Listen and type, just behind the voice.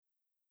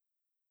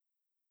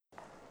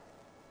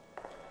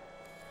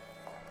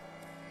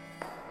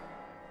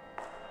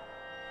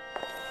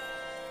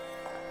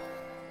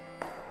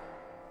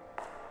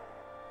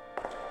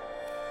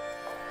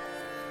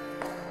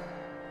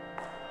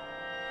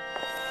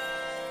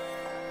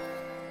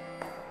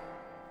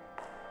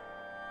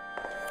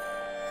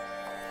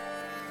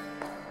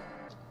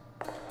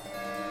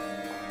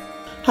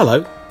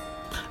Hello,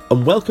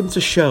 and welcome to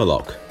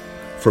Sherlock,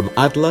 from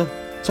Adler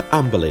to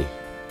Amberley,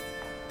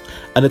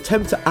 an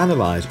attempt to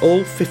analyse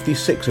all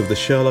 56 of the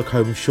Sherlock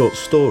Holmes short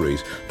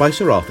stories by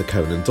Sir Arthur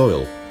Conan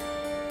Doyle,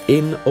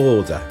 in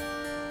order.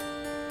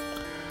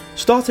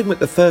 Starting with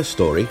the first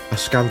story, A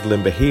Scandal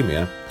in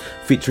Bohemia,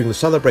 featuring the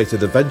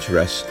celebrated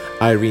adventuress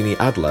Irene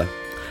Adler,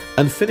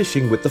 and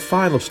finishing with the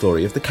final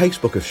story of the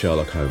casebook of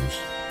Sherlock Holmes,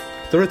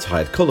 The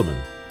Retired Colourman,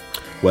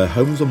 where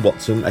Holmes and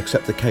Watson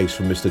accept the case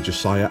from Mr.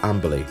 Josiah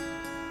Amberley.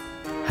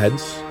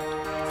 Hence,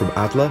 from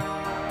Adler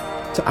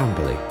to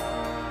Amberley.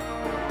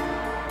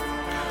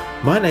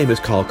 My name is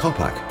Carl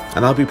Kopak,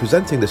 and I'll be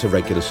presenting this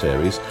irregular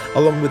series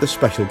along with a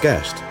special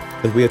guest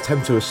as we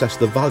attempt to assess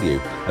the value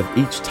of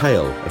each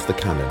tale of the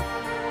canon.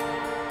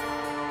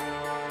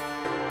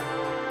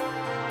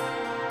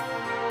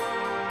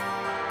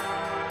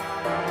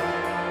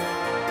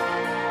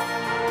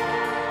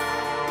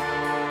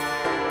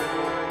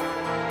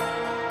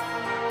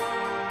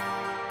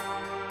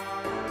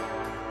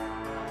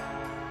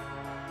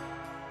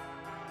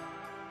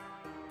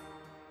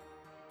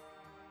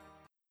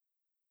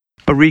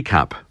 A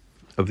recap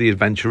of The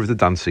Adventure of the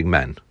Dancing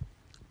Men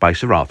by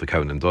Sir Arthur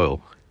Conan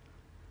Doyle.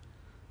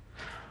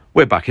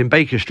 We're back in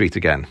Baker Street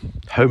again.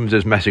 Holmes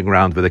is messing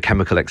around with a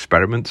chemical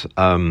experiment,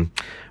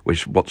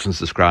 which Watson's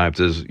described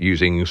as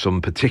using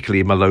some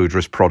particularly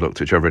malodorous product,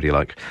 which I really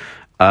like.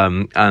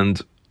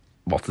 And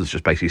Watson's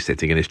just basically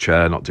sitting in his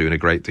chair, not doing a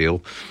great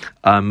deal.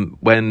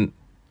 When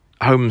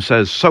Holmes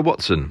says, "So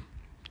Watson,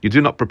 you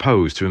do not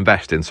propose to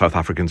invest in South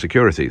African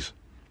securities?"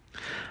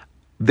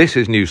 This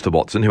is news to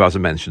Watson, who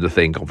hasn't mentioned a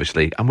thing,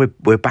 obviously, and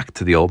we're back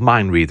to the old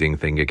mind reading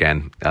thing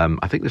again.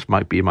 I think this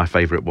might be my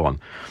favourite one.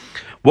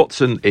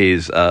 Watson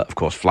is, of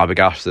course,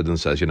 flabbergasted and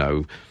says, you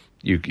know,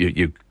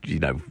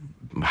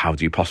 how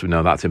do you possibly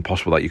know that? It's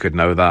impossible that you could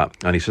know that.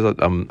 And he says,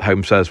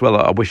 Holmes says, well,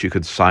 I wish you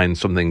could sign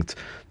something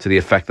to the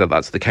effect that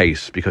that's the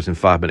case, because in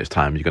 5 minutes'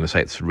 time you're going to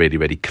say it's really,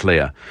 really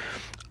clear.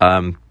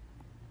 The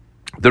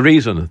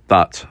reason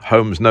that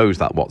Holmes knows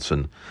that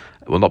Watson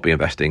will not be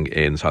investing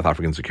in South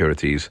African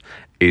securities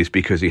is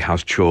because he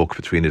has chalk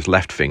between his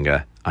left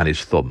finger and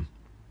his thumb.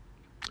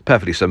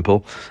 Perfectly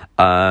simple.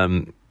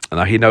 Now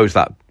he knows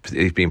that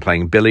he's been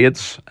playing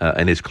billiards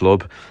in his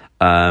club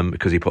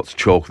because he puts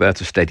chalk there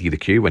to steady the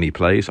cue when he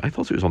plays. I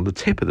thought it was on the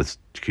tip of the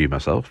cue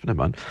myself, but never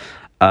mind.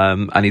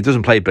 And he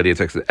doesn't play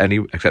billiards except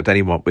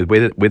anyone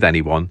with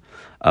anyone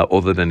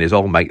other than his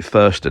old mate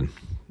Thurston.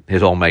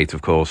 His old mate,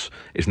 of course,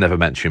 is never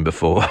mentioned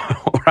before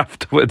or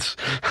afterwards,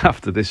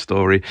 after this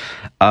story.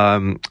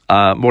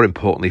 More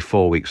importantly,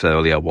 4 weeks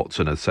earlier,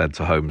 Watson had said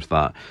to Holmes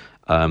that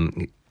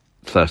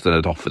Thurston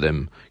had offered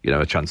him,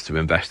 a chance to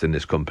invest in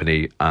this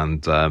company,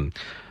 and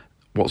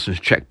Watson's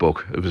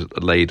checkbook was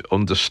laid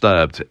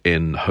undisturbed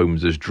in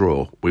Holmes's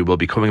drawer. We will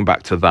be coming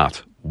back to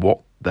that.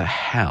 What the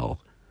hell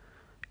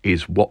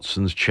is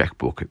Watson's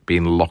checkbook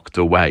being locked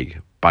away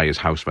by his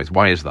housemates?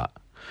 Why is that?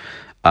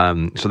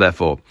 So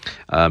therefore,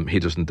 he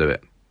doesn't do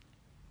it.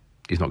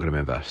 He's not going to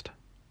invest.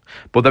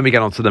 But then we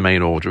get on to the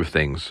main order of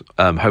things.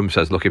 Holmes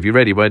says, look, if you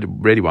really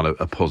want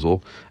a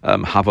puzzle,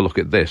 have a look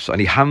at this. And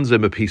he hands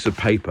him a piece of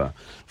paper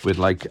with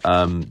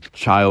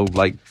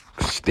childlike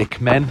stick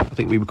men, I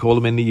think we would call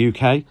them in the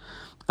UK.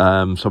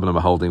 Some of them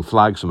are holding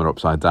flags, some are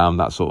upside down,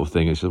 that sort of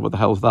thing. He says, what the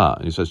hell's that?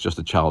 And he says, just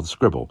a child's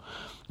scribble.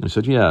 And he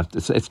said, yeah,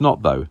 it's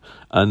not though.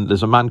 And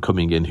there's a man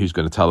coming in who's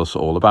going to tell us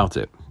all about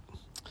it.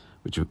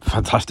 Which is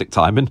fantastic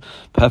timing,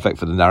 perfect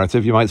for the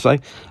narrative, you might say.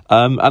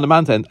 And a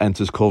man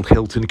enters called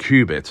Hilton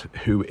Cubitt,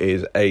 who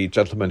is a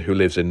gentleman who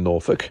lives in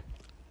Norfolk,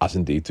 as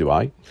indeed do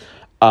I.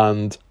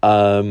 And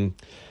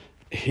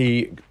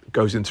he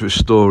goes into a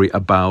story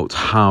about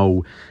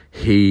how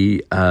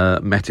he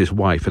met his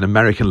wife, an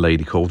American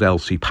lady called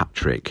Elsie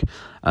Patrick.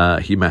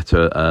 He met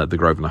her at the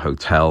Grosvenor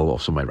Hotel, or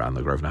somewhere around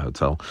the Grosvenor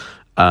Hotel.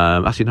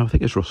 Actually, no, I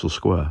think it's Russell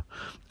Square.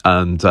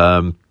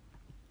 And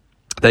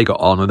they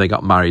got on and they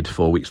got married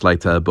 4 weeks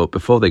later. But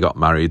before they got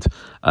married,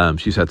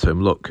 she said to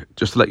him, look,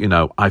 just to let you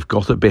know, I've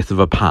got a bit of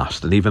a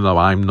past. And even though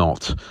I'm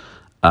not,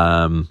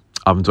 I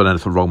haven't done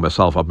anything wrong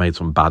myself, I've made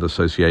some bad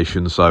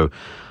associations. So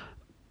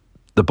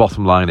the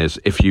bottom line is,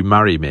 if you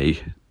marry me,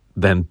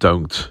 then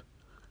don't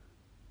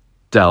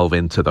delve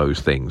into those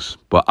things.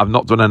 But I've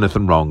not done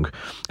anything wrong.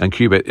 And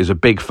Cubitt is a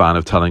big fan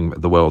of telling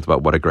the world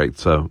about what his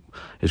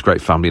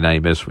great family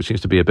name is, which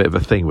seems to be a bit of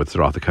a thing with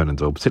Sir Arthur Conan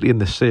Doyle, particularly in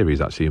this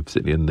series, actually,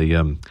 particularly in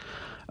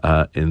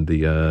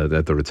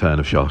the Return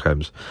of Sherlock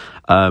Holmes.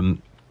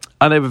 And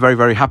they were very,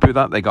 very happy with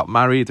that. They got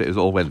married. It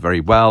all went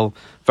very well.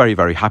 Very,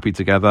 very happy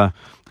together.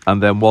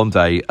 And then one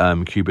day,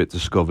 Cubitt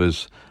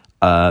discovers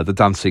the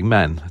Dancing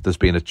Men. There's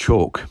been a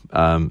chalk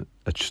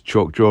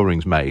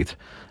drawings made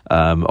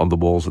on the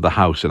walls of the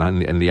house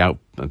and in the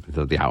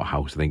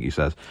outhouse, I think he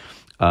says.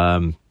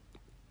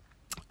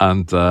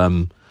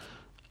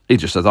 He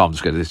just says,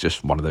 it's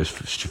just one of those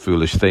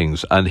foolish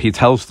things. And he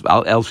tells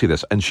Elsie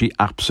this, and she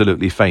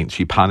absolutely faints.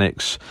 She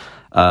panics,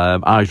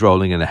 eyes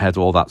rolling in her head,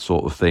 all that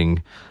sort of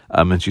thing.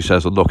 And she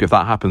says, look, if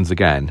that happens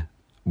again,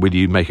 will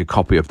you make a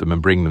copy of them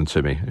and bring them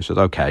to me? He says,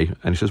 okay.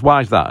 And he says,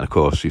 why is that? And of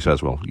course, she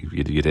says, well,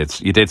 you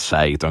did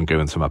say don't go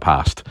into my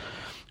past.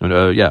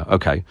 And yeah,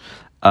 okay.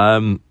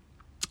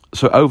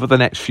 So over the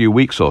next few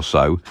weeks or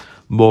so,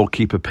 more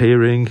keep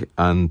appearing,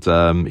 and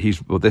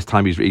this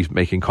time he's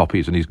making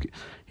copies, and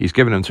he's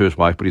giving them to his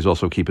wife, but he's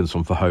also keeping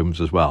some for Holmes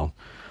as well.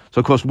 So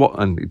of course,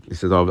 and he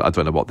says, I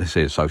don't know what this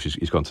is. So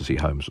he's gone to see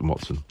Holmes and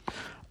Watson.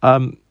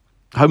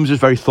 Holmes is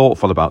very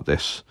thoughtful about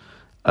this.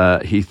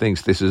 He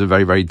thinks this is a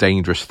very, very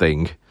dangerous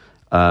thing,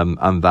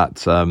 and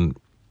that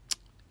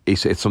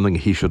it's something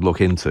he should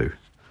look into.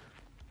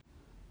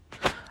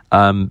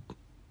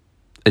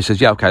 He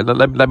says, yeah, okay,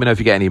 let me know if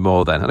you get any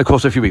more then. And of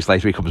course, a few weeks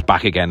later, he comes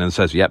back again and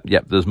says, yep,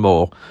 there's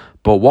more.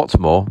 But what's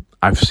more,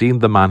 I've seen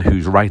the man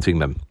who's writing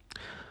them.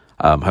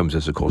 Holmes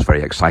is, of course,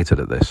 very excited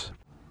at this.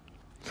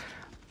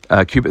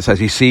 Cubitt says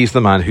he sees the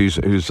man who's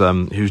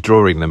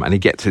drawing them, and he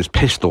gets his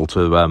pistol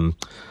to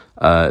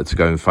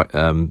go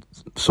and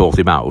sort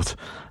him out.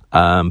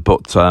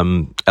 But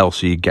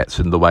Elsie gets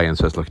in the way and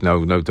says, look,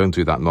 no, don't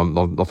do that.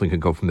 Nothing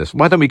can come from this.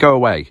 Why don't we go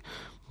away?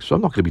 So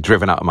I'm not going to be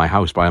driven out of my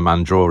house by a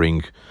man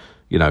drawing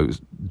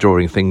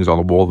things on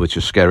a wall which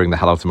is scaring the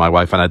hell out of my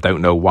wife, and I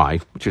don't know why,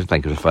 which I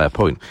think is a fair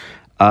point.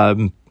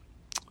 And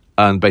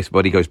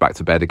basically, he goes back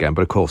to bed again,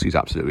 but of course, he's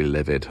absolutely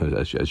livid,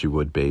 as you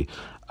would be.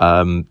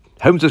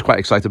 Holmes is quite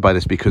excited by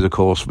this because, of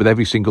course, with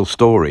every single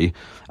story,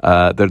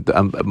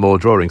 more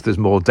drawings, there's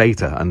more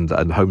data, and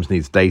Holmes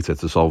needs data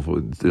to solve,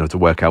 to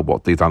work out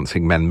what the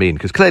dancing men mean,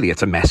 because clearly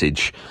it's a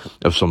message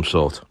of some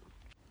sort.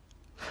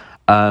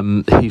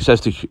 He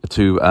says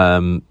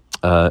to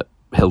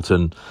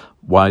Hilton,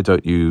 why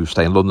don't you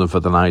stay in London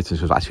for the night? And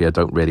he says, actually, I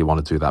don't really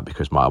want to do that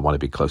because I want to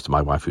be close to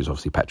my wife, who's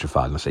obviously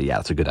petrified. And I say, yeah,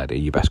 that's a good idea.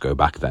 You best go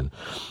back then.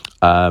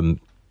 And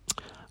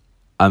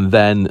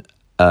then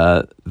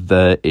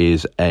there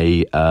is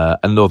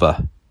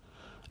another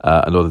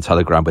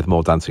telegram with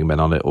more dancing men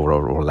on it, or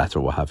a letter,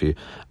 or what have you.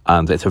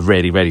 And it's a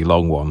really, really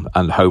long one.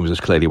 And Holmes has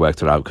clearly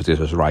worked it out because he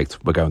says, right,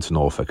 we're going to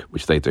Norfolk,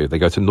 which they do. They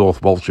go to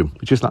North Walsham,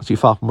 which isn't actually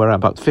far from where I am,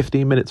 about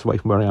 15 minutes away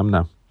from where I am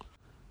now.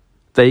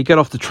 They get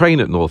off the train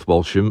at North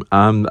Walsham,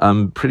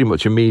 and pretty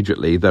much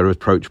immediately they're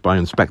approached by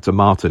Inspector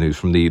Martin, who's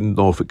from the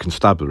Norfolk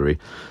Constabulary,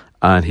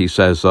 and he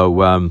says,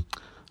 well,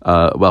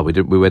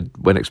 we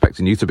weren't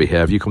expecting you to be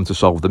here. Have you come to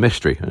solve the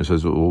mystery? And he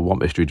says, well, what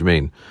mystery do you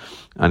mean?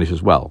 And he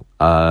says, well,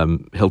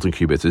 Hilton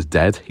Cubitt is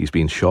dead. He's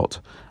been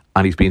shot,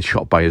 and he's been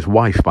shot by his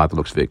wife, by the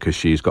looks of it, because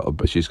she's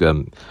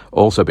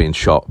also been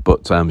shot,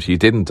 but she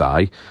didn't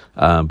die,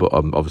 but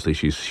obviously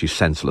she's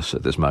senseless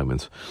at this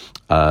moment.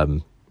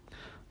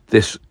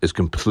 This is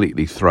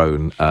completely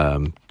thrown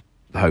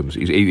Holmes.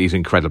 He's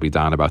incredibly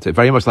down about it.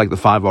 Very much like the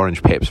 5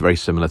 Orange Pips, very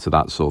similar to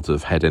that sort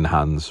of head in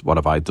hands, what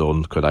have I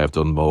done? Could I have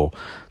done more?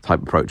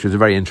 Type approach. It's a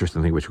very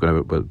interesting thing which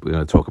we're going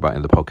to talk about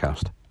in the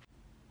podcast.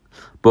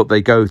 But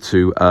they go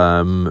to,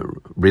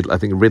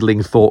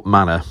 Ridlingthorpe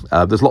Manor.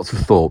 There's lots of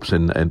Thorpes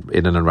in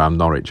and around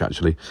Norwich,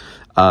 actually.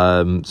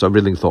 So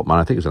Ridlingthorpe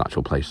Manor, I think, is an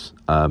actual place.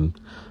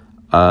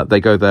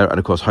 They go there, and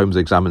of course, Holmes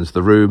examines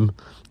the room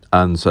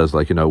and says,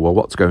 well,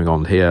 what's going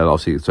on here?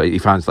 Obviously, so he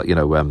finds that,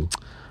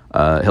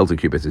 Hilton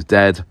Cubitt is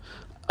dead,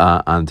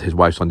 and his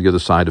wife's on the other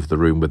side of the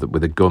room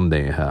with a gun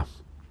near her.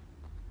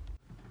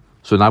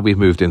 So now we've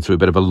moved into a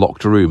bit of a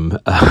locked room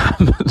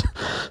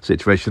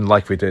situation,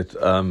 like we did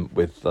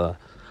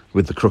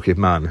with the Crooked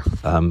Man,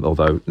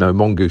 although no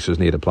mongooses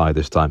need apply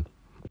this time.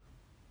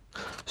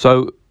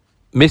 So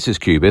Mrs.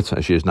 Cubitt,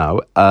 as she is now,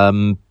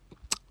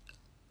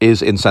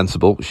 is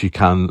insensible. She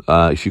can't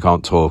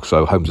talk,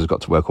 so Holmes has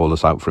got to work all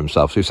this out for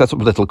himself. So he sets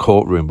up a little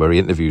courtroom where he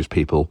interviews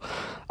people,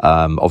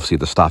 obviously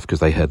the staff, because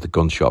they heard the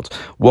gunshot.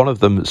 One of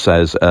them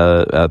says,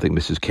 I think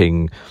Mrs.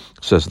 King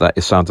says that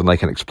it sounded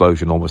like an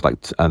explosion, almost like,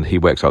 and he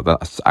works out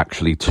that's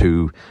actually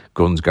 2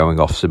 guns going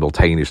off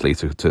simultaneously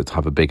to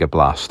have a bigger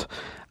blast.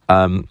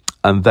 And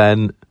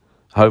then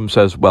Holmes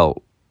says,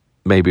 well,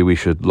 maybe we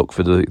should look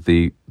for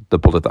the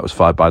bullet that was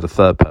fired by the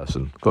third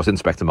person. Of course,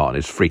 Inspector Martin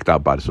is freaked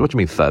out by this. What do you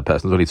mean third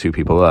person? There's only 2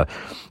 people there.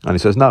 And he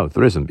says, no,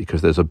 there isn't,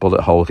 because there's a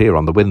bullet hole here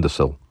on the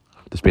windowsill.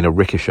 There's been a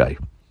ricochet.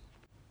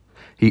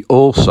 He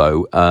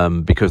also,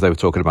 because they were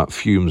talking about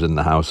fumes in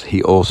the house,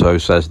 he also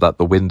says that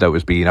the window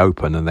was being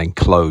opened and then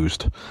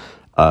closed,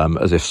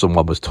 as if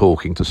someone was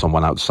talking to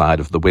someone outside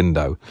of the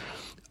window.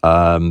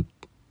 And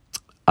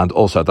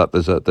also that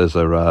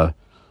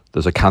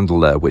there's a candle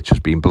there which has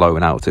been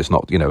blown out. It's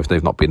not, if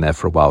they've not been there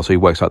for a while. So he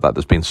works out that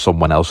there's been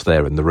someone else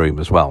there in the room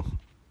as well.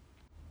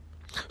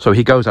 So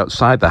he goes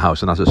outside the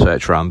house and has a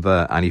search around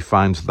there, and he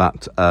finds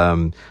that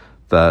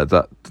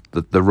the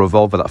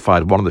revolver that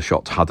fired one of the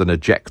shots had an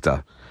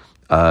ejector.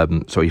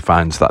 So he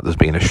finds that there's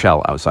been a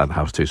shell outside the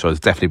house too. So there's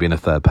definitely been a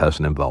third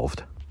person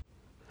involved.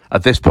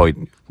 At this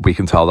point, we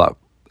can tell that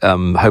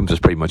Holmes has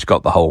pretty much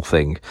got the whole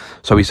thing.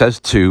 So he says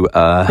to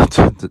I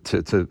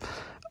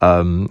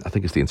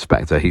think it's the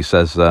inspector, he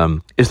says,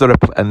 is there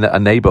a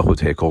neighbourhood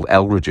here called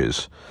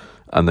Elridge's?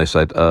 And they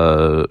said,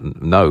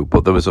 no,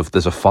 but there's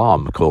a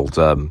farm called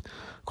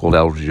called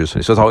Eldridge's.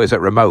 He says, "Oh, is it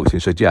remote?" He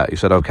said, "Yeah." He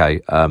said,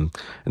 "Okay.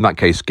 In that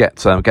case,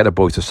 get a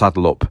boy to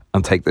saddle up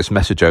and take this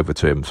message over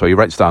to him." So he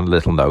writes down a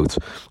little note.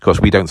 Of course,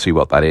 we don't see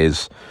what that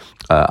is,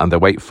 and they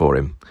wait for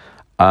him.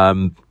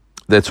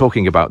 They're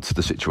talking about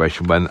the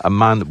situation when a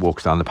man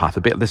walks down the path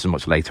a bit. This is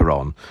much later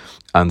on,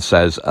 and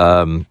says,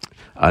 and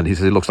he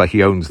says it looks like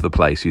he owns the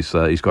place. He's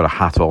got a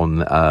hat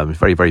on,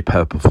 very, very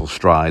purposeful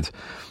stride.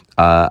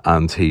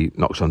 And he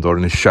knocks on the door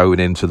and is shown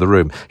into the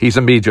room. He's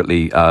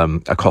immediately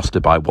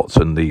accosted by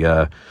Watson,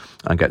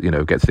 and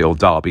gets the old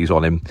derbies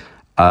on him.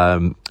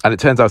 And it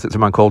turns out it's a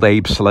man called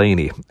Abe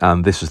Slaney,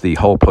 and this is the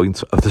whole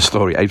point of the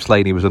story. Abe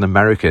Slaney was an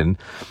American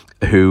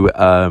who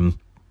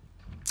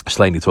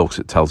Slaney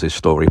tells his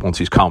story once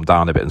he's calmed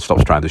down a bit and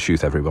stops trying to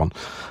shoot everyone.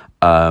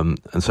 And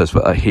says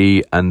that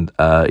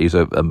he's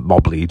a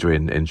mob leader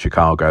in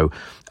Chicago,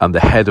 and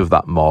the head of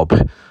that mob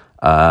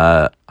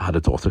had a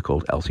daughter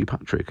called Elsie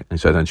Patrick. And he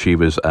said, and she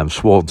was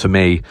sworn to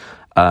me,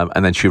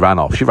 and then she ran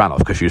off. She ran off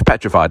because she was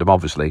petrified,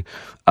 obviously.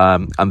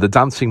 And the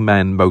dancing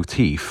men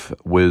motif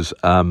was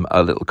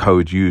a little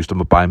code used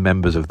by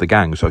members of the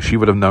gang, so she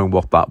would have known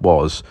what that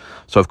was.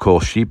 So, of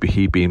course, he'd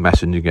been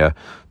messaging her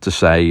to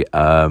say,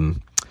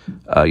 I'm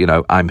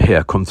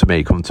here, come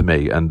to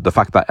me. And the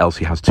fact that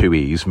Elsie has two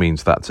E's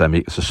means that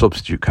it's a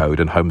substitute code,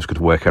 and Holmes could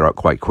work her out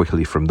quite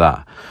quickly from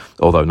that,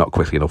 although not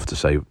quickly enough to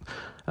save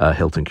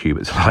Hilton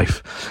Cubitt's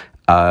life.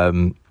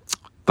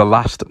 The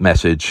last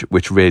message,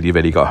 which really,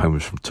 really got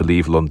Holmes to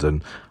leave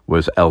London,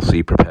 was,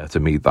 "Elsie, prepare to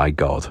meet thy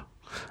God."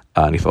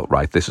 And he thought,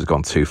 right, this has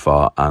gone too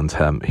far,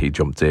 and he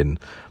jumped in.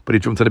 But he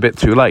jumped in a bit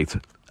too late.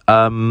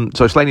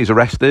 So Slaney's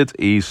arrested.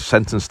 He's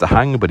sentenced to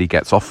hang, but he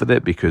gets off with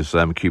it because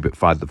Cubitt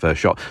fired the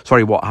first shot.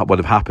 Sorry, what would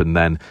have happened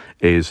then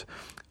is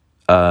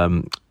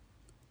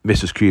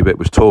Mrs. Cubitt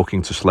was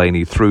talking to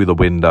Slaney through the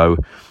window.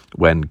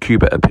 When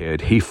Cubitt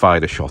appeared, he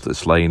fired a shot at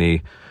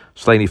Slaney.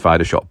 Slaney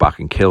fired a shot back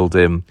and killed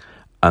him,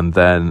 and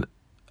then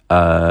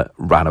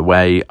ran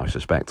away, I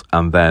suspect.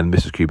 And then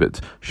Mrs. Cubitt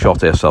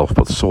shot herself,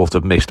 but sort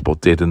of missed,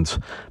 but didn't.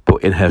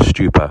 But in her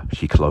stupor,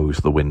 she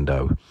closed the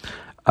window.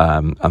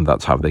 And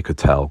that's how they could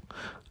tell.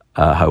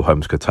 How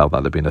Holmes could tell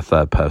that there'd been a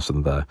third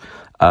person there.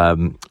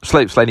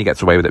 Slaney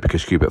gets away with it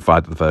because Cubitt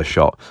fired the first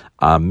shot.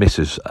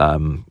 Mrs.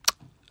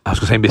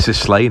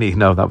 Slaney.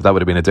 No, that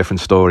would have been a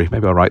different story.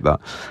 Maybe I'll write that.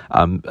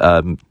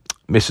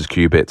 Mrs.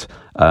 Cubitt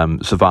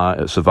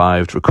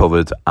survived,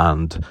 recovered,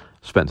 and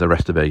spent the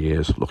rest of her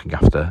years looking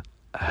after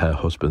her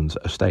husband's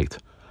estate.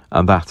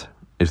 And that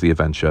is the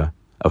adventure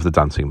of the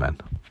Dancing Men.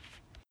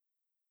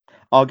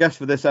 Our guest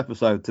for this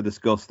episode to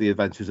discuss the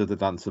adventures of the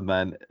Dancing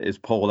Men is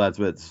Paul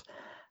Edwards.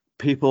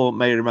 People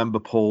may remember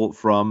Paul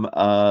from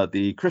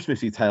the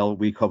Christmassy tale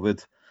we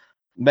covered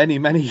many,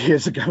 many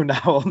years ago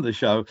now on the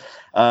show,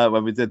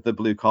 when we did the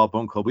Blue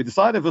Carbuncle. We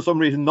decided for some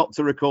reason not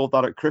to record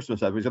that at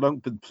Christmas, which I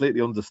don't completely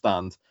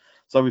understand.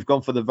 So we've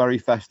gone for the very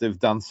festive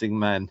Dancing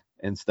Men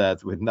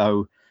instead, with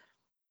not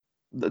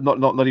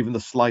even the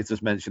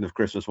slightest mention of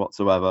Christmas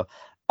whatsoever.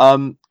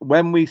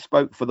 When we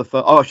spoke for the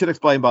first... I should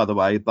explain, by the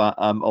way, that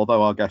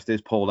although our guest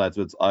is Paul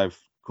Edwards, I've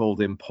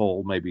called him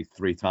Paul maybe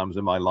 3 times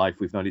in my life.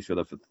 We've known each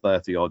other for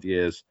 30 odd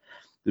years.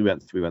 We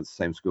went to the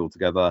same school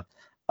together.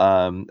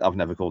 I've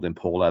never called him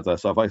Paul ever.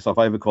 So if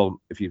I ever call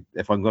him,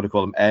 if I'm going to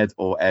call him Ed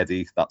or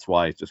Eddie, that's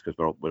why, just because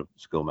we're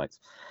schoolmates.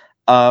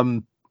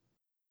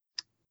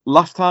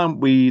 Last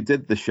time we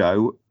did the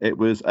show, it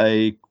was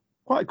a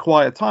quite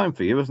quiet time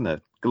for you, isn't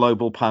it?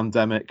 Global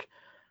pandemic.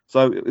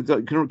 So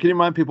can you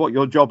remind people what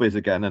your job is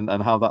again,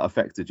 and how that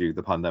affected you,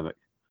 the pandemic?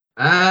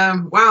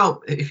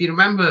 Well, if you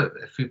remember,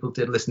 if people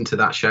did listen to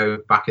that show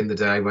back in the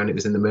day when it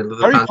was in the middle of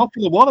the very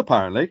popular one,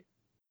 apparently.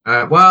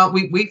 Well,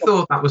 we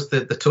thought that was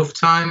the tough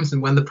times,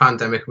 and when the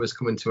pandemic was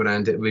coming to an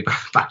end, it would be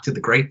back to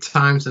the great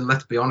times. And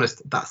let's be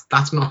honest,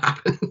 that's not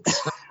happened.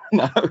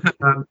 No.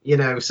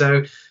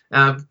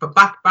 But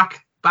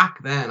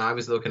back then, I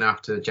was looking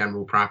after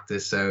general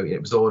practice, so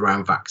it was all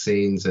around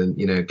vaccines and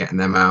getting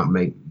them out.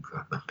 In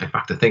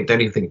fact, don't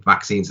even think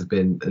vaccines have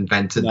been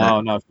invented.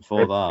 No,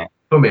 before that.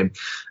 Coming,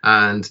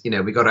 and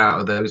we got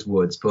out of those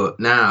woods. But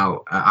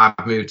now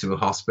I've moved to a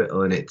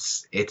hospital, and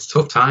it's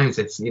tough times.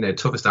 It's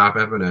toughest I've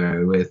ever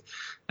known, with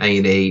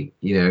A&E,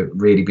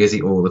 really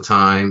busy all the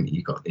time.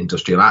 You've got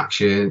industrial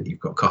action, you've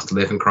got cost of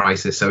living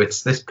crisis. So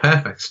it's this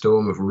perfect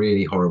storm of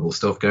really horrible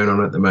stuff going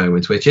on at the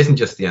moment, which isn't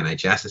just the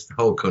NHS, it's the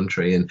whole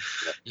country. And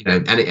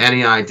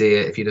any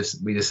idea, if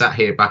we just sat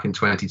here back in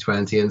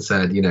 2020 and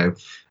said,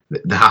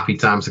 the happy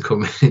times are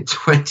coming in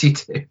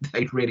 22,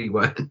 they really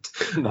weren't.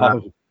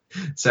 No.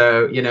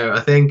 So,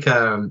 I think,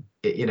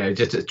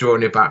 just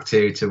drawing it back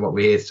to what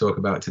we're here to talk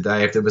about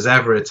today, if there was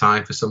ever a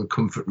time for some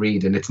comfort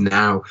reading, it's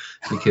now,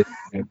 because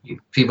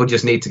people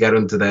just need to get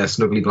under their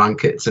snuggly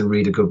blankets and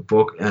read a good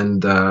book,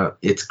 and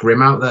it's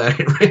grim out there.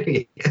 It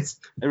really is.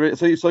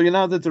 So you're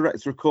now the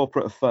Director of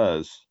Corporate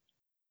Affairs?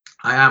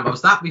 I am. I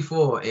was that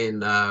before in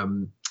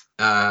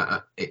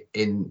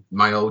in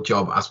my old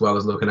job, as well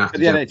as looking after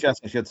the NHS,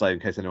 I should say, in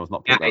case anyone's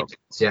not picked that up.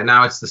 Yeah,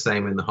 now it's the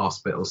same in the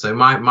hospital. So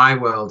my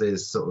world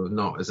is sort of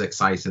not as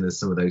exciting as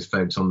some of those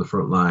folks on the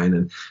front line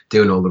and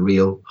doing all the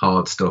real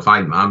hard stuff.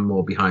 I'm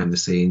more behind the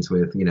scenes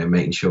with,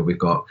 making sure we've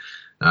got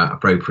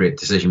appropriate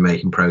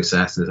decision-making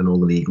processes and all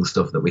the legal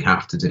stuff that we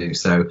have to do.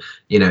 So,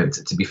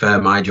 to be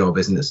fair, my job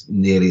isn't as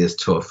nearly as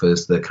tough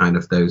as the kind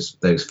of those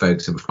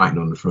folks who are fighting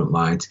on the front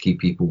line to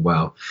keep people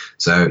well.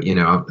 So,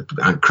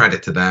 and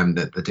credit to them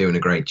that they're doing a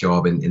great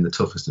job in the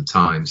toughest of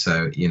times.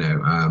 So,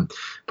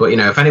 but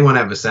if anyone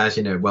ever says,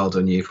 well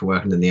done you for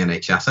working in the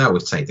NHS, I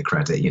always take the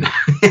credit.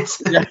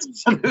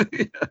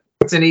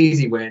 It's an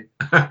easy win.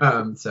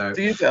 So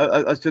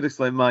I should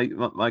explain.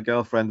 My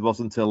girlfriend was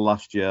until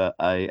last year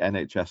a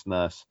NHS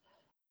nurse,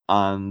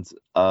 and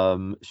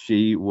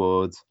she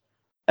would,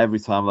 every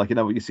time, like,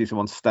 you see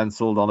someone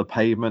stenciled on a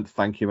pavement,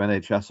 "Thank you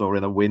NHS," or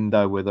in a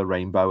window with a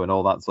rainbow and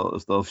all that sort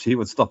of stuff, she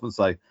would stop and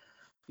say,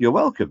 "You're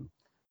welcome,"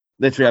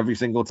 literally every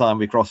single time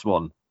we cross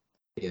one.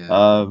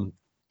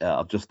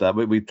 I'll just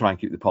we try and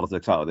keep the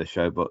politics out of this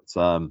show, but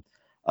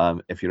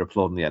if you're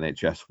applauding the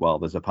NHS, well,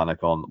 there's a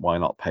panic on. Why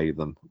not pay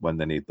them when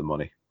they need the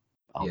money?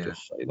 I'll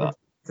just say that.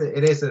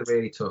 It is a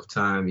really tough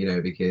time,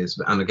 because,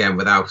 and again,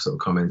 without sort of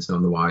commenting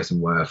on the whys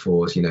and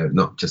wherefores,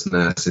 not just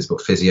nurses, but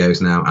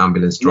physios now,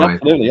 ambulance drivers.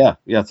 Absolutely, yeah.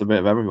 It's a bit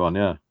of everyone,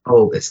 yeah.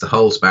 It's the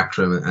whole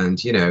spectrum,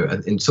 and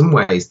in some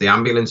ways, the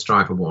ambulance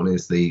driver one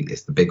is the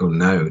big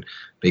unknown,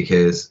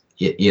 because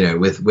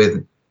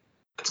with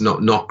it's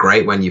not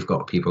great when you've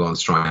got people on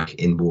strike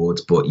in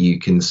wards, but you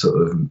can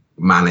sort of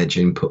manage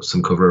and put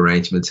some cover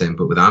arrangements in.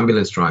 But with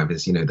ambulance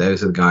drivers,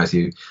 those are the guys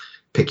who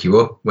pick you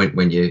up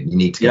when you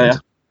need to get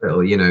to the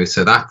hospital,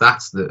 so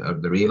that's the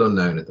real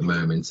unknown at the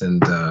moment.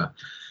 And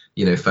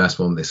first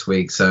one this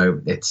week,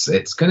 so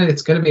it's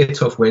gonna be a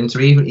tough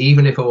winter.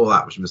 Even if all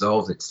that was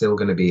resolved, it's still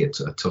going to be a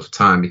tough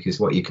time, because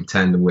what you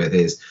contend with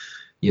is,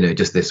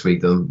 just this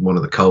week, one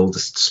of the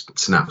coldest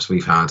snaps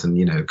we've had,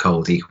 and,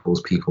 cold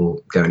equals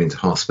people going into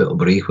hospital.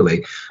 But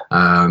equally,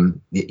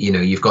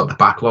 you've got the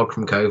backlog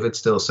from COVID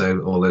still,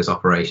 so all those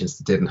operations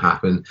that didn't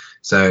happen.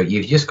 So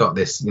you've just got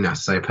this, to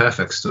say, a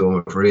perfect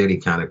storm of really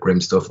kind of grim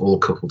stuff all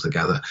coupled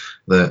together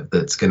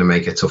that's going to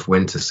make a tough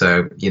winter.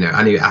 So, and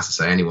as I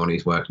say, anyone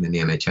who's working in the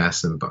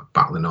NHS and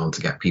battling on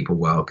to get people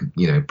well,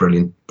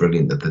 brilliant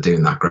that they're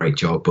doing that great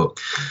job. But,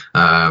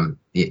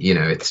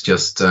 it's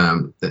just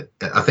I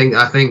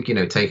think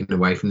taken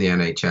away from the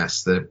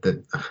NHS,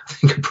 that I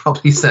think I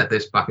probably said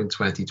this back in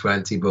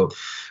 2020, but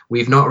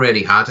we've not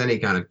really had any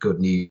kind of good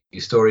news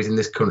stories in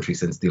this country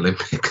since the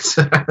Olympics.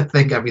 I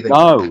think everything.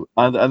 No,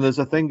 and there's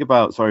a thing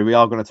about, sorry, we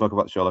are going to talk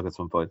about Sherlock at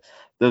some point.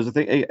 There's a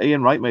thing,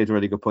 Ian Wright made a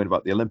really good point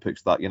about the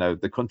Olympics, that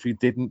the country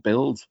didn't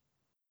build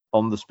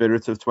on the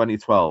spirit of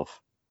 2012.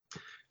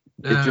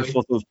 It just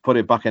sort of put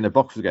it back in a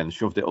box again,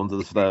 shoved it under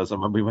the stairs, and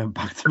when we went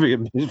back to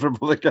being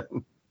miserable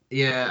again.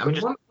 Yeah, I mean,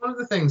 one of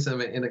the things,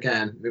 and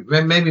again,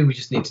 maybe we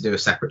just need to do a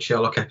separate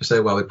Sherlock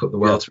episode while we put the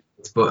world through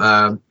it.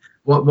 But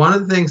one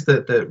of the things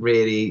that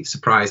really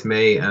surprised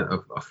me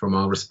from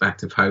our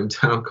respective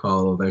hometown,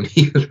 Carl, although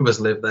neither of us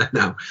live there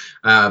now,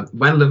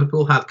 when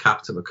Liverpool had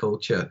capital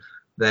culture,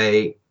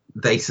 they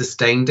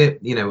sustained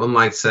it,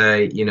 unlike,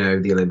 say,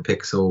 the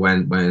Olympics, or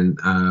when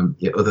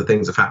other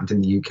things have happened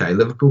in the UK.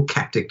 Liverpool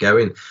kept it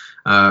going,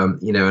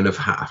 and have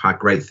had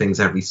great things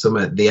every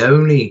summer. The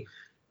only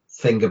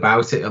thing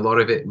about it, a lot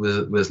of it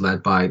was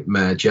led by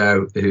Mayor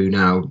Joe, who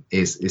now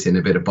is in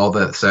a bit of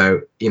bother.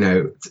 So,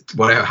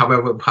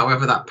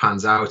 however that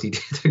pans out, he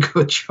did a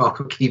good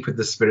job of keeping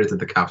the spirit of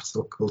the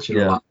capital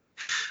culture alive.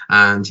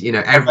 And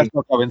let's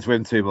not go into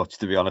him too much,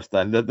 to be honest.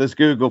 Then there's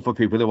Google for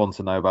people who want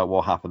to know about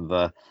what happened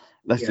there.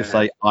 Let's just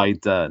say I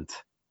don't.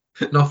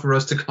 Not for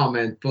us to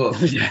comment, but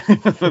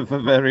for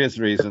various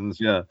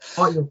reasons, yeah.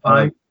 What you'll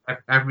find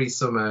every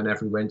summer and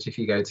every winter, if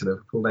you go to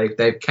Liverpool,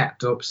 they've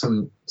kept up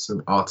some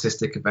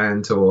artistic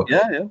event or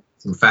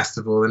some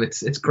festival, and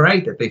it's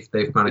great that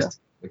they've managed to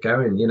keep it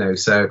going,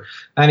 So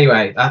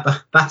anyway,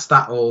 that's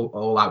that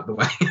all out the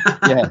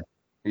way.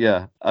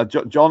 yeah.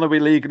 John, are we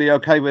legally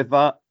okay with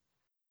that?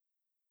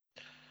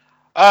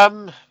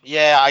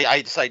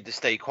 I decided to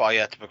stay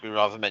quiet because we'd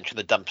rather mention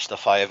the dumpster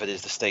fire that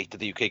is the state of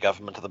the UK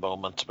government at the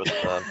moment. But the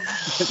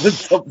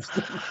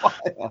dumpster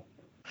fire.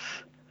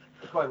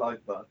 I quite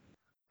like that.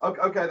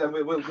 Okay, then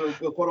we'll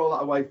put all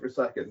that away for a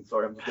second.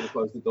 Sorry, I'm just going to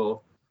close the door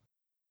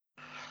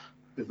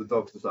because the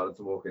dogs decided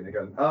to walk in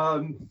again.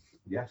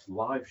 Yes,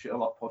 live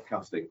Sherlock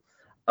podcasting.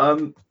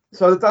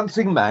 So the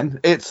Dancing Men,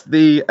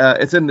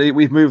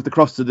 we've moved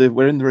across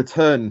we're in the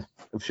return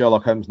of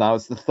Sherlock Holmes now.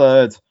 It's the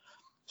third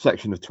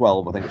section of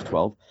 12. I think it's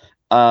 12.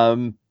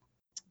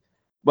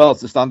 Well,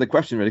 it's a standard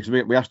question, really,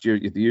 because we asked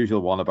you the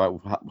usual one about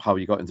how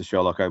you got into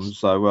Sherlock Holmes.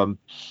 So,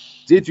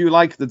 did you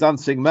like the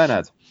Dancing Men,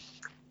 Ed?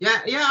 Yeah,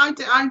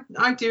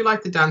 I do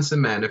like the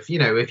Dancing Men. If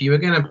you were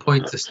going to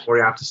point the story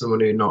out to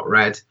someone who had not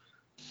read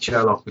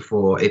Sherlock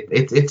before,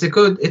 it's a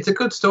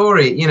good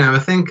story. I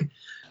think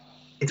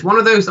it's one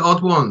of those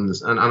odd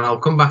ones, and I'll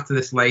come back to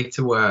this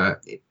later,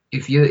 where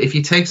if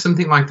you take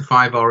something like the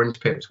 5 Orange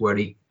Pips, where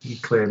he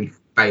clearly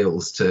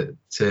fails to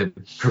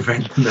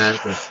prevent the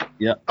murder.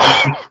 Yeah.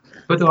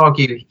 Could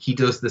argue he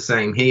does the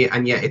same here,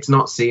 and yet it's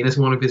not seen as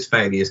one of his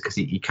failures because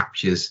he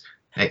captures.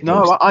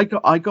 No, I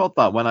got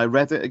that when I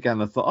read it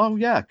again. I thought, oh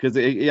yeah, because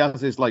he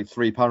has his like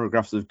 3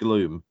 paragraphs of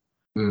gloom,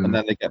 and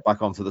then they get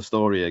back onto the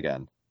story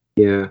again.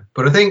 Yeah,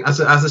 but I think as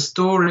a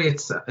story,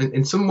 it's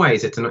in some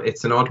ways it's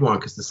an odd one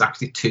because there's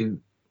actually 2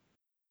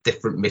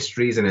 different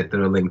mysteries in it that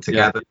are linked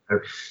together. Yeah.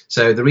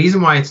 So the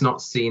reason why it's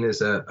not seen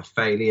as a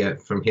failure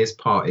from his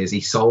part is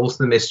he solves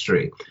the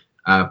mystery,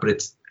 but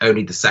it's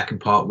only the second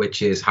part,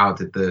 which is how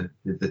did the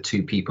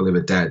 2 people who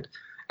are dead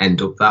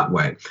end up that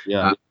way.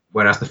 Yeah.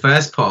 Whereas the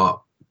first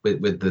part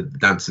with the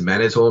Dancing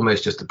Men is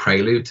almost just a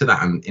prelude to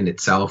that, and in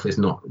itself is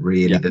not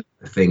really the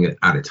thing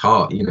at its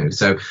heart, you know.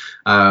 So,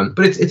 but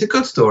it's a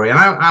good story, and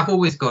I've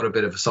always got a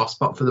bit of a soft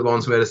spot for the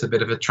ones where there's a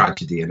bit of a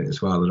tragedy in it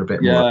as well, and a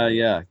bit more.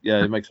 Yeah.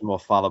 It makes it more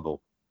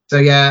fallible. So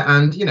yeah,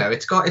 and you know,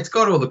 it's got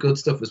all the good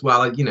stuff as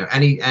well. You know,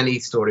 any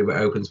story that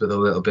opens with a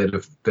little bit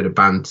of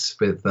bant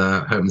with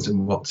Holmes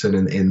and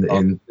Watson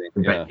in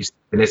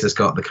this has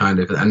got the kind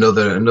of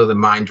another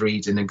mind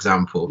reading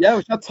example. Yeah,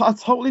 which I'd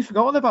totally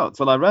forgotten about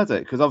till I read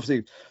it, because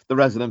obviously the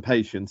Resident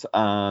Patient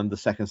and the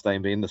Second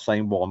Stain being the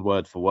same one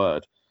word for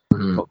word,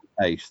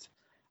 paste,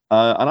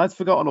 and I'd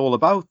forgotten all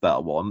about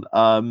that one.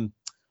 I'm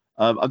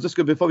just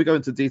going, before we go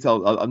into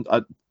detail,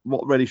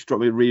 what really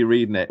struck me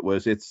rereading it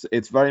was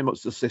it's very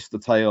much the sister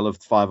tale of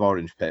 5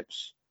 Orange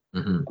Pips,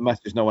 a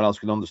message no one else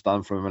can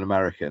understand from an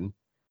American,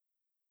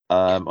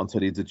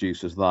 until he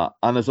deduces that.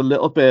 And there's a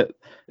little bit,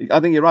 I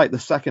think you're right, the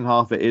second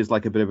half it is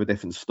like a bit of a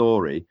different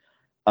story,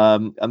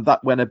 and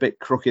that went a bit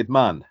Crooked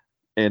Man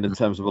in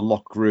terms of a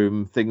locked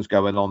room, things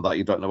going on that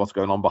you don't know what's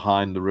going on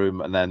behind the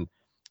room, and then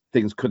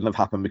things couldn't have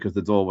happened because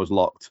the door was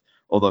locked.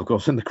 Although, of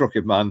course, in the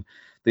Crooked Man,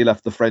 they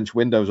left the French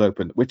windows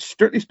open, which,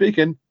 strictly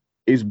speaking,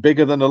 is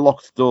bigger than a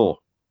locked door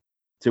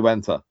to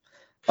enter.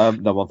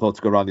 No one thought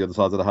to go around the other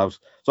side of the house.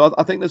 So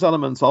I think there's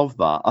elements of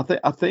that.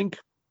 I think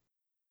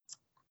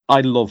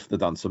I love The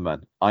Dancing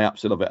Men. I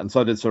absolutely love it, and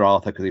so did Sir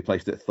Arthur, because he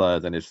placed it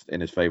 3rd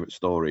in his favourite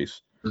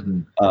stories.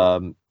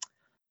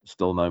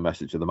 Still no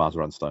Message of the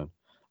Mazarin Stone,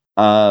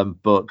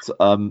 but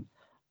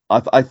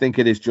I think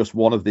it is just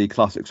one of the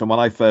classics. And when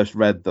I first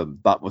read them,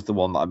 that was the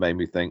one that made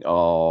me think,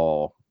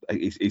 oh,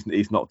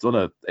 he's not done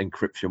an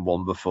encryption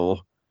one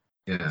before.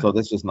 Yeah. So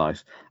this is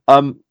nice.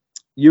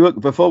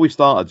 Before we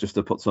started, just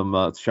to put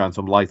some shine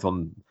some light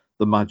on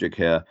the magic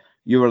here,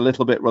 you were a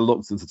little bit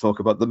reluctant to talk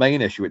about the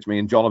main issue, which me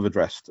and John have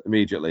addressed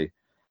immediately,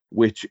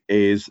 which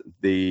is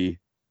the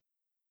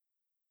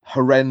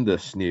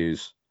horrendous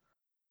news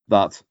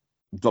that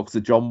Dr.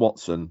 John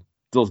Watson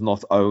does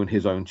not own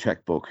his own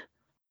checkbook,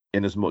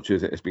 in as much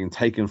as it has been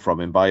taken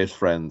from him by his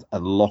friend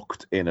and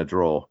locked in a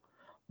drawer.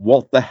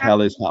 What the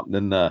hell is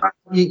happening there?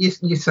 You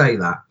say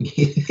that.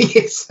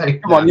 You say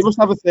Come on, you must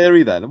have a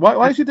theory then.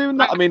 Why is he doing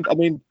that? I mean,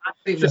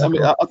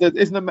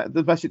 isn't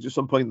the message at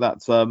some point that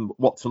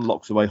Watson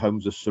locks away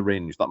Holmes'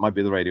 syringe? That might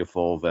be the Radio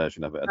 4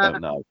 version of it. I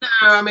don't know. No,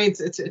 I mean,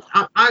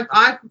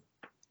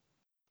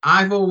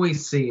 I've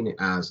always seen it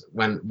as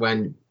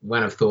when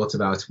I've thought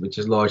about it, which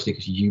is largely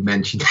because you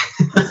mentioned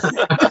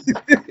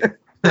it,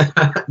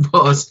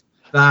 was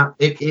that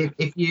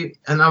if you,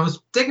 and I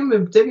was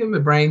digging my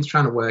brains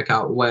trying to work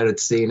out where I'd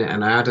seen it,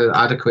 and I had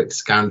a quick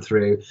scan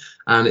through,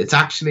 and it's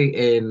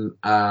actually in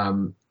I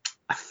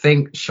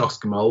think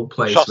Shostka Mole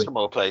Place. Shostka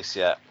Mole Place,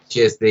 yeah. Which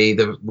is in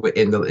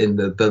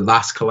the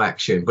last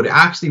collection, but it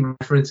actually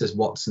references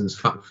Watson's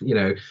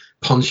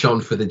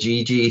penchant for the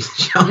GG.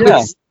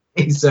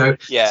 So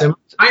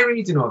my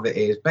reading of it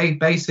is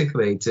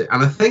basically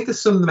and I think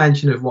there's some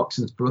mention of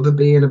Watson's brother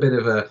being a bit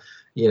of a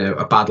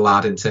bad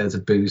lad in terms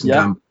of booze and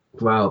gambling.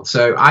 Well,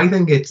 so I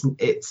think it's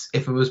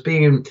if it was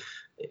being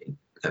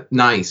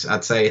nice,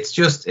 I'd say it's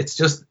just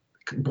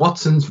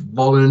Watson's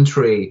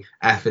voluntary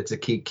effort to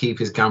keep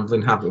his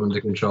gambling habit under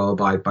control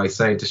by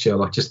saying to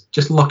Sherlock,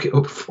 just lock it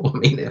up for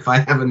me. If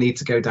I ever need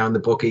to go down the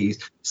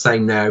bookies, say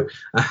no,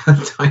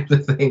 type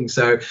of thing.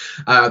 So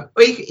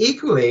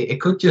equally,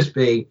 it could just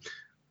be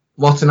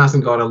Watson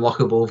hasn't got a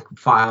lockable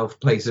file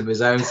place of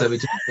his own, so we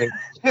just think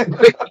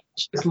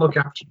just look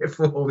after it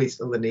for me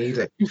till they need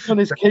it. He's got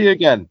his key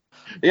again.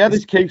 He had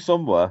his key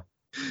somewhere.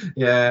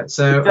 Yeah,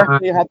 so he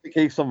definitely had the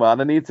key somewhere,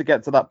 and I need to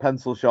get to that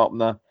pencil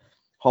sharpener,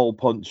 hole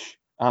punch,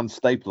 and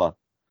stapler.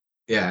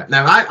 Yeah.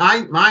 Now,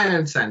 I my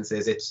own sense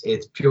is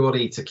it's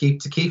purely to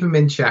keep him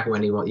in check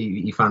when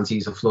he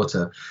fancies a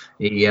flutter.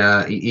 He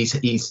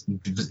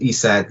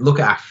said, look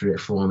after it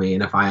for me,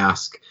 and if I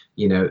ask,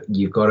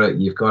 you've got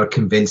to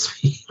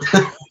convince me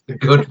a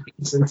good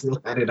reason to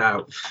let it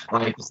out.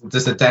 Like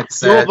just a dead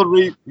set.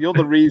 You're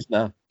the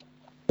reasoner.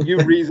 You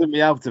reason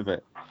me out of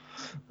it.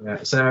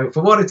 Yeah. So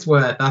for what it's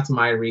worth, that's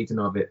my reading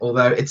of it.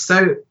 Although it's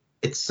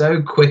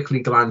so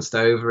quickly glanced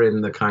over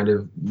in the kind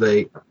of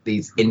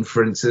these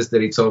inferences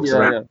that he talks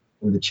around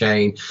in the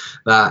chain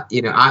that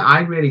I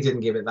really didn't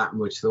give it that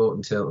much thought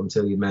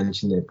until you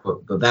mentioned it.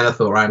 But then I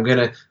thought, right,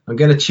 I'm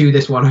gonna chew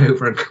this one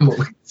over and come up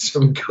with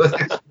some good.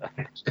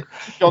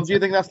 John, do you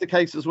think that's the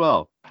case as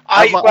well?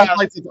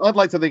 I'd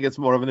like to think it's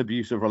more of an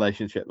abusive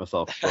relationship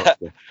myself. But,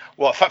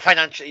 well,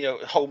 financially,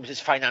 Holmes is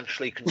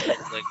financially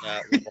controlling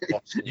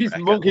Watson. He's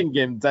mugging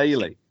him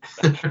daily.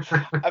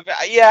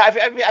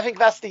 I think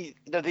that's the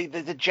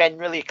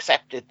generally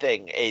accepted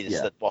thing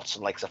is that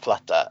Watson likes a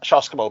flutter.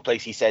 Shoscamo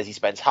place, he says he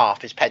spends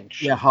half his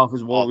pension, half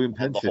his Wolverine on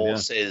pension, the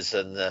horses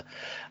and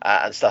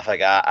stuff like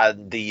that,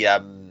 and the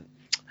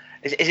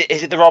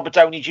Is it the Robert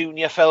Downey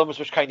Jr. films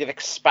which kind of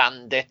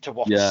expand it to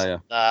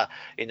Watson,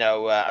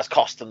 has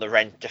cost them the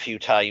rent a few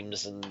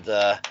times and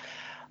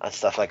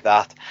stuff like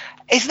that.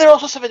 Is there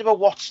also something about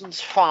Watson's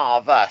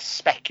father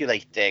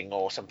speculating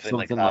or something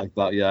like that? Something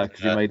like that, yeah,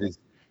 because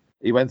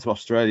he went to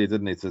Australia,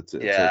 didn't he, to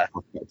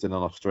prospect in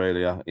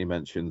Australia. He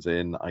mentions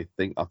in, I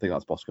think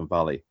that's Boscombe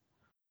Valley.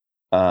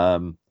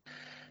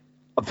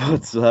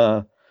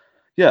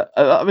 Yeah,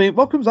 I mean,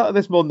 what comes out of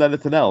this more than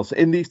anything else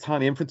in these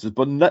tiny inferences,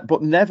 but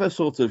never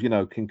sort of,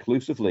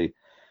 conclusively,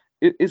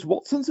 is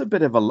Watson's a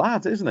bit of a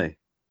lad, isn't he?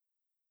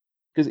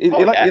 Because he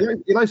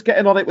likes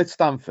getting on it with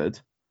Stanford.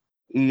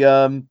 He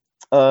does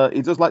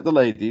like the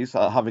ladies,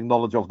 having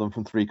knowledge of them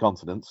from 3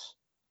 continents,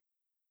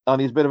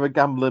 and he's a bit of a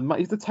gambling.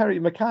 He's the Terry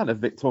McCann of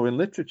Victorian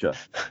literature.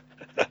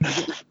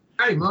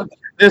 Very much.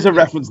 There's a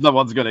reference no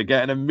one's going to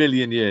get in a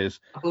million years.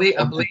 I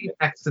believe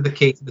next to the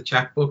key to the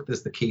checkbook,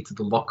 there's the key to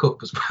the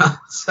lockup as well.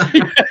 So.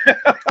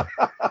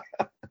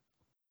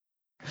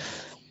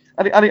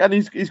 and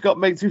he's got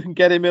mates who can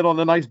get him in on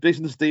a nice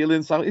business deal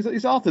inside.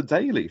 He's Arthur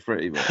Daly,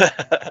 pretty much.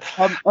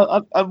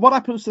 And what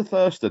happens to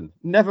Thurston?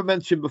 Never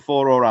mentioned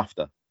before or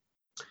after.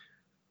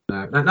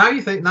 No. Now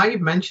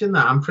you've mentioned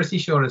that, I'm pretty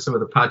sure in some of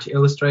the Paget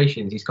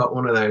illustrations, he's got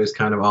one of those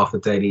kind of Arthur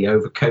Daly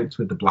overcoats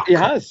with the black. He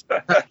has.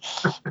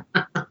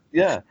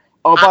 Yeah.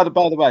 Oh, by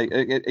the way,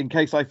 in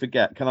case I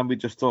forget, can we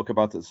just talk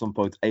about at some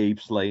point Abe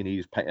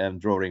Slaney's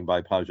drawing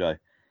by Paget?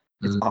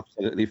 It's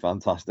absolutely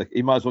fantastic.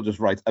 He might as well just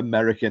write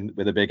American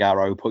with a big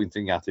arrow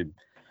pointing at him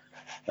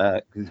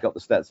because he's got the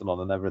Stetson on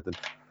and everything.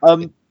 As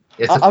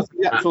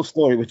the actual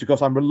story, which of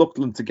course I'm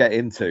reluctant to get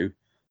into,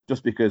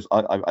 just because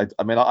I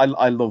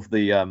love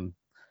the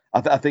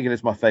I think it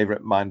is my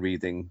favourite mind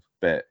reading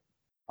bit.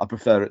 I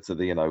prefer it to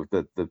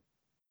the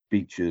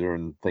feature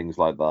and things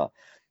like that,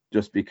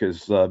 just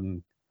because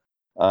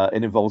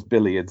it involves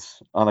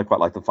billiards, and I quite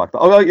like the fact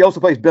that he also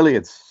plays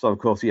billiards, so of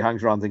course he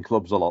hangs around in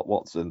clubs a lot,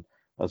 Watson,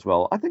 as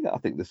well. I think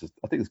this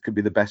could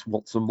be the best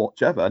Watson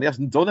watch ever, and he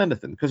hasn't done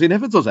anything because he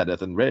never does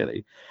anything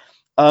really.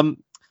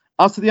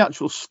 As to the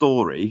actual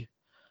story,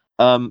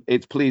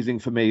 it's pleasing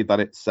for me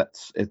that it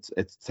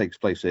takes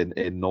place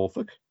in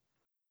Norfolk,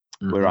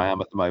 where I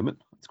am at the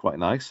moment. It's quite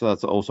nice. So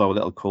that's also a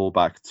little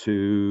callback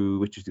to,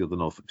 which is the other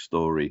Norfolk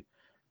story,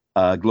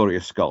 Gloria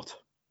Scott,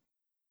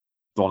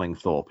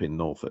 Donningthorpe in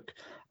Norfolk.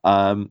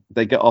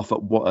 They get off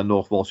at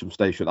North Walsham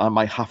station. I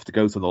might have to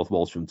go to North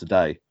Walsham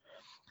today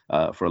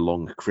for a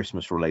long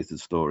Christmas-related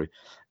story.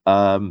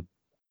 But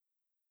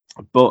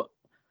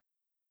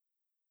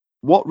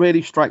what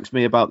really strikes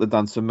me about the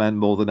Dancing Men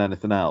more than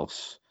anything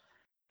else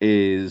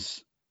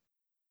is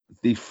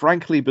the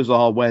frankly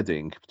bizarre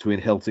wedding between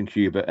Hilton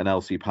Cubitt and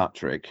Elsie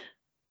Patrick.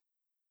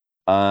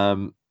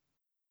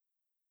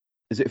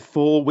 Is it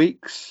 4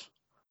 weeks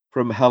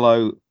from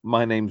hello,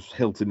 my name's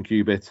Hilton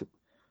Cubitt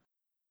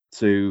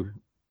to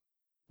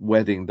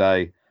wedding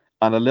day,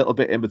 and a little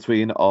bit in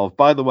between of,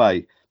 by the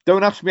way,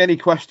 don't ask me any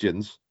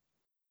questions.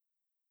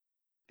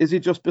 Is he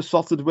just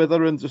besotted with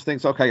her and just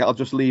thinks, okay, I'll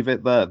just leave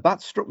it there?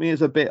 That struck me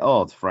as a bit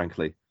odd,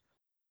 frankly.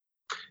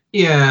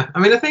 Yeah, I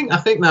mean, I think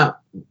that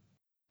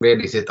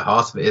really is at the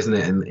heart of it, isn't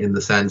it? In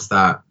the sense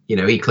that,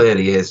 he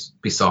clearly is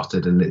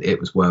besotted and it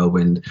was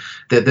whirlwind.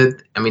 I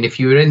mean, if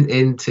you were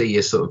into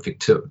your sort of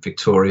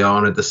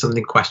Victoriana, there's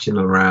something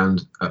questionable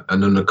around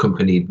an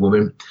unaccompanied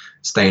woman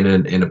staying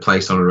in a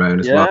place on her own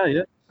as well.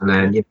 Yeah. And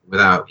then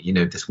without,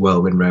 this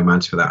whirlwind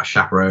romance without a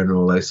chaperone and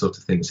all those sorts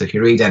of things. So if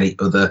you read any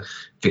other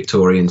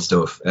Victorian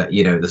stuff,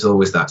 there's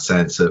always that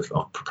sense of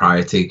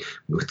propriety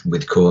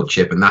with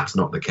courtship, and that's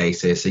not the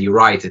case here. So you're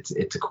right,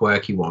 it's a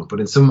quirky one, but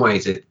in some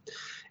ways it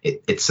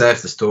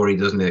serves the story,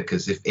 doesn't it?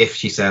 Because if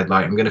she said,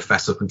 like, I'm going to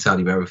fess up and tell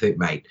you everything,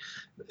 mate,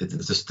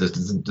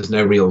 there's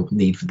no real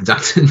need for the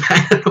Dancing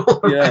Men at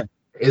all. Yeah.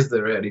 Is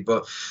there really?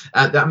 But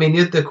I mean,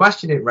 the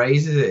question it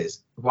raises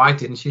is, why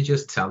didn't you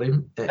just tell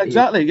him?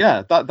 Exactly.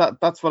 Yeah,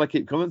 that's what I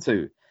keep coming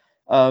to.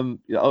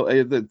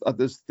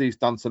 There's these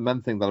Dancing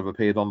Men thing that have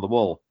appeared on the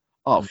wall.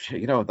 Oh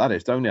shit, you know what that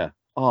is, don't you?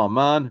 Oh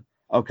man.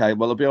 Okay,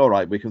 well it'll be all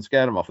right. We can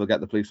scare them off. We'll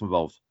get the police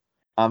involved,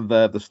 and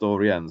there the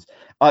story ends.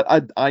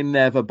 I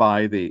never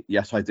buy the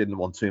yes. I didn't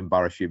want to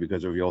embarrass you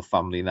because of your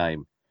family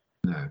name.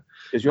 No,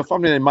 because your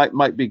family name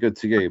might be good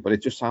to you, but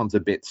it just sounds a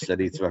bit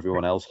silly to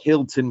everyone else.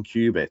 Hilton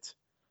Cubitt.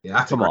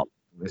 Yeah, come on.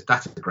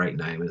 That's a great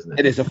name, isn't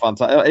it? It is a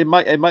fantastic.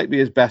 It might be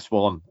his best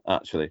one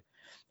actually,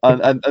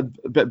 and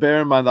but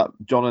bear in mind that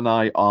John and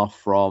I are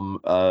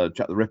from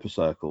Jack the Ripper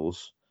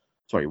circles.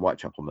 Sorry,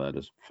 Whitechapel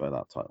Murders. Prefer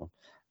that title.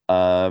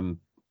 And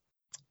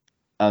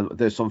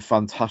there's some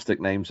fantastic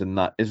names in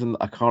that.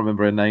 I can't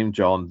remember her name,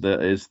 John.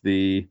 There is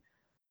the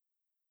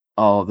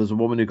Oh, there's a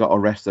woman who got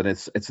arrested.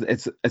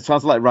 It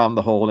sounds like Round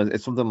the Hall, and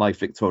it's something like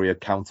Victoria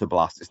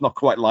Counterblast. It's not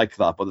quite like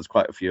that, but there's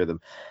quite a few of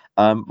them.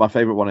 My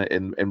favourite one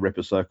in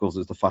Ripper Circles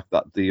is the fact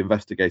that the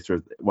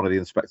investigator, one of the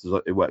inspectors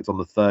who worked on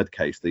the third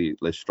case, the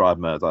Liz Stride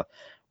murder,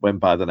 went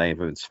by the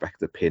name of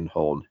Inspector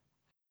Pinhorn,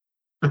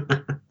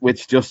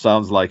 which just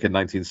sounds like a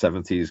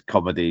 1970s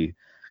comedy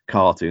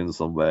cartoon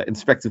somewhere.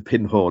 Inspector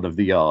Pinhorn of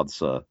the Yard,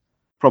 sir.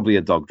 Probably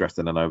a dog dressed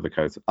in an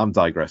overcoat. I'm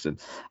digressing.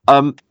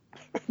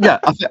 Yeah,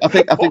 I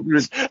think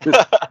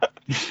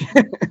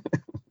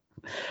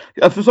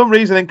for some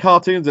reason in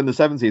cartoons in the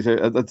 70s,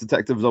 a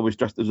detective was always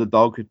dressed as a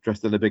dog,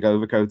 dressed in a big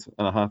overcoat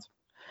and a hat.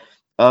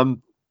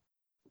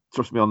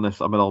 Trust me on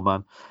this, I'm an old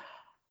man.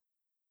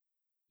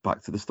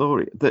 Back to the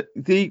story.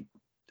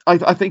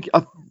 I think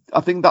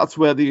that's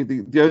where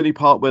the only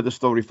part where the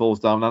story falls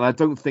down, and I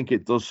don't think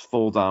it does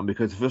fall down,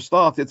 because for a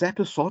start, it's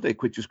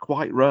episodic, which is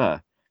quite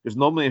rare. Because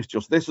normally it's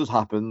just, this has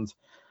happened,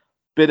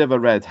 bit of a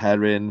red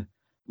herring,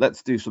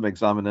 let's do some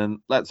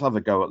examining, let's have a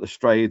go at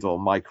Lestrade or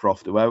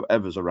Mycroft,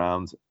 whoever's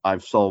around,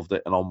 I've solved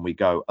it, and on we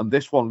go. And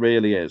this one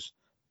really is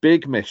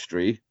big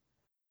mystery,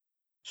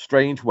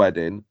 strange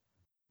wedding,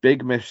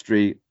 big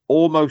mystery,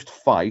 almost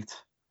fight,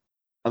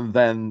 and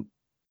then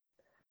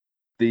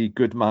the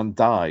good man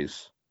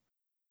dies,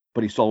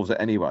 but he solves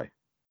it anyway.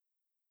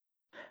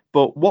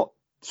 But what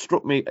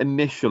struck me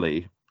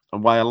initially,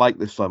 and why I like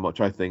this so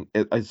much, I think,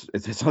 I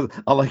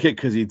like it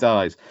because he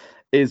dies,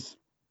 is,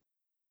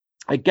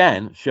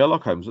 again,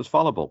 Sherlock Holmes is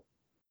fallible.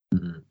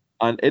 Mm-hmm.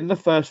 And in the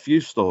first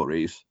few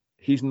stories,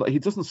 he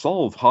doesn't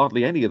solve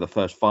hardly any of the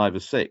first 5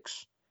 or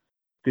 6.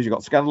 Because you've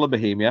got Scandal in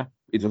Bohemia,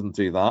 he doesn't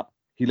do that.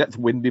 He lets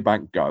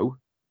Windybank go,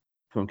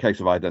 from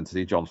Case of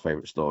Identity, John's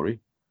favourite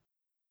story.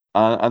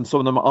 And some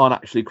of them aren't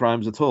actually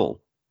crimes at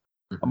all.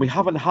 Mm-hmm. And we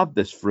haven't had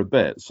this for a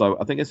bit. So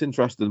I think it's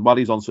interesting while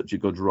he's on such a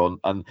good run.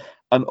 And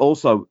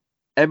also,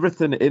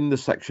 everything in the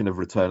section of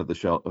Return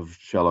of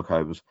Sherlock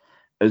Holmes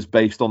is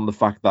based on the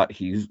fact that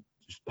he's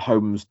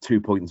Holmes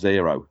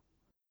 2.0,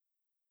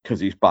 because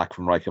he's back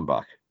from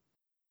Reichenbach.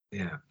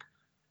 Yeah.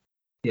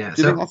 Do you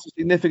think that's a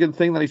significant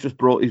thing, that he's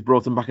brought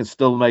him back and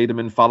still made him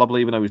infallible,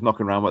 even though he's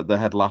knocking around with the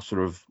head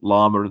lasser of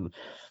Lama and,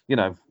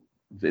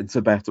 in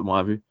Tibet and what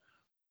have you?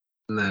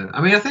 No,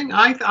 I mean, I think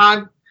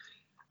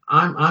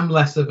I'm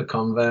less of a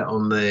convert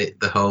on the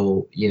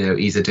whole,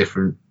 he's a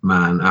different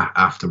man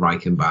after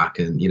Reichenbach,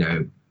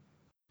 and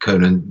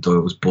Conan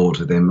Doyle was bored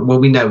with him. Well,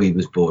 we know he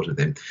was bored with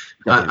him.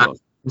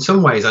 In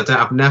some ways,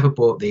 I've never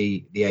bought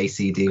the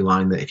ACD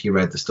line that if you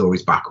read the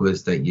stories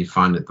backwards, that you'd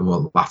find that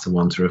the latter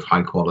ones are of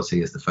high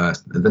quality as the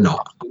first. They're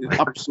not.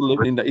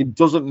 Absolutely not. He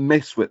doesn't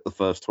miss with the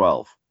first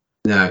 12.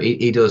 No,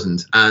 he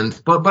doesn't.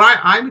 But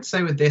I would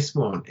say with this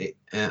one,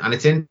 and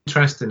it's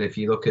interesting if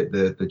you look at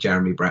the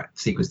Jeremy Brett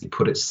sequence, they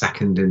put it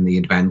second in the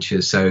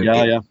adventures. So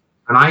yeah.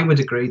 And I would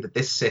agree that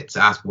this sits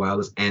as well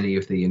as any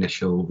of the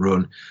initial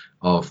run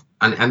of,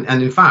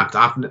 and in fact,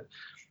 I'll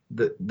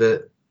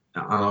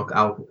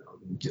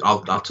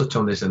touch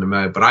on this in a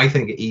moment, but I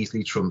think it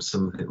easily trumps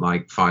something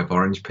like 5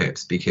 Orange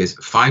Pips, because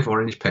 5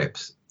 Orange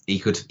Pips he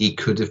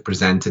could have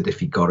presented if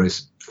he got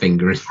his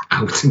finger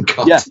out and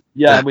got.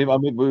 Yeah. We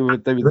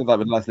did that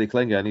with Leslie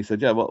Klinger, and he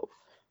said, "Yeah, well,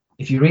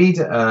 if you read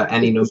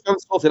any number, just go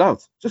and sort it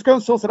out. Just go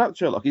and sort it out,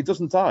 Sherlock. He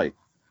doesn't die."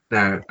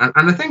 No,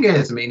 and the thing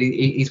is, I mean,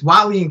 he's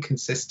wildly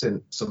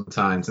inconsistent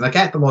sometimes, and I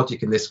get the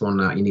logic in this one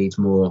that he needs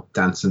more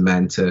dancing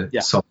men to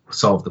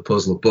solve the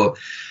puzzle, but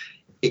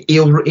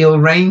he'll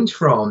range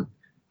from.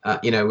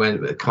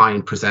 When a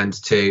client presents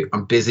to,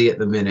 I'm busy at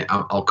the minute,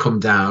 I'll come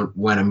down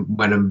when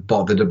I'm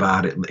bothered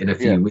about it in a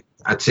few weeks.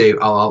 To,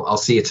 I'll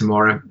see you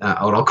tomorrow,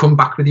 or I'll come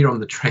back with you on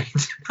the train.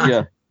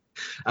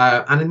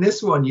 And in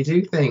this one, you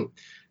do think,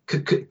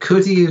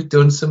 could he have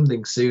done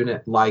something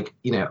sooner? Like,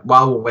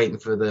 while we're waiting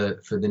for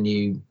the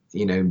new,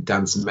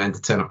 dancing men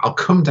to turn up, I'll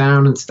come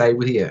down and stay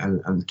with you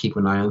and keep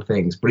an eye on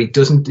things. But he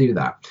doesn't do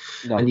that.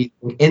 No. And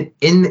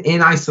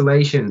in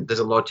isolation, there's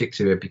a logic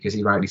to it, because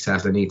he rightly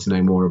says, I need to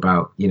know more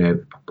about,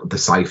 the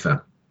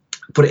cipher.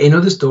 But in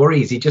other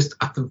stories, he just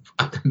at the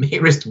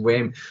merest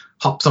whim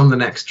hops on the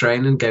next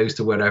train and goes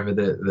to wherever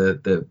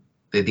the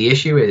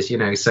issue is,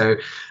 So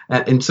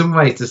in some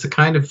ways, there's a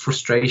kind of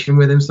frustration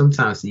with him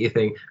sometimes. So you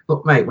think,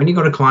 look, mate, when you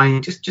got a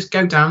client, just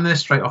go down there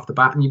straight off the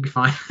bat and you'll be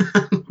fine.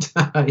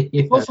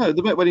 Also,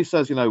 the bit when he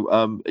says, are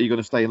you going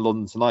to stay in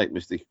London tonight,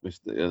 Mr.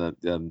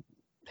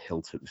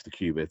 Hilton, Mr.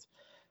 Cubitt?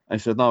 I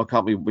said, no, I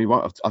can't be.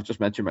 I've just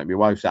mentioned, mate, my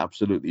wife's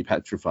absolutely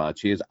petrified.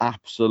 She is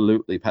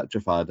absolutely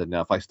petrified, and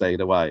if I stayed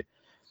away,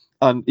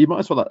 and you might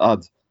as well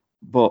add,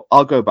 but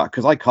I'll go back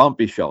because I can't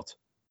be shot.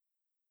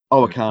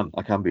 Oh,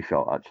 I can be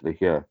shot, actually,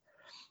 yeah.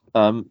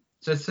 And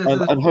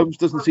Holmes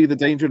doesn't see the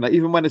danger in that,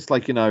 even when it's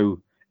like,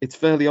 it's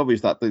fairly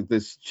obvious that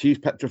she's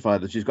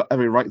petrified, and she's got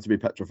every right to be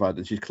petrified,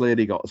 and she's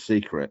clearly got a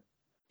secret.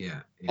 Yeah.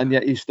 And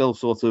yet he's still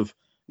sort of,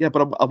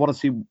 but I want to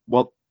see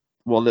what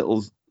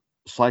little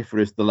cipher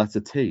is the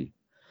letter T.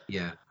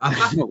 Yeah.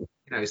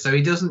 So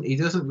he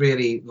doesn't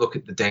really look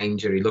at the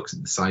danger. He looks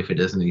at the cipher,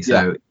 doesn't he?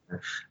 So,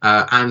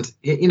 and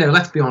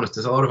let's be honest,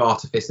 there's a lot of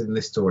artifice in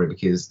this story,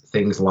 because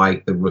things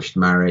like the rushed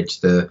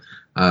marriage, the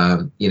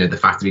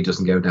fact that he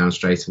doesn't go down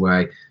straight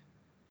away.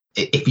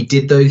 If he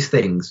did those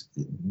things,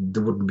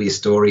 there wouldn't be a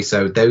story.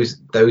 So those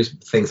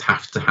things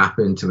have to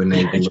happen to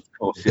enable, of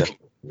course,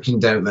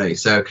 don't they?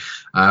 So,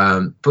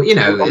 but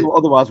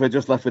otherwise we're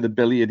just left with a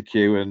billiard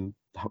cue and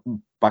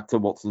back to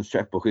Watson's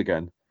checkbook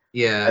again.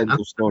 Yeah, end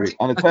of story.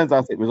 And it turns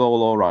out it was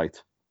all right.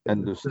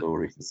 End of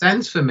story.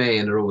 Sense for me,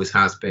 and there always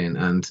has been,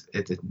 and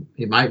it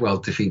might well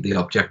defeat the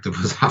objective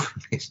of us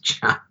having this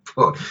chat.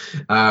 But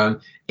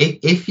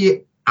if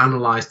you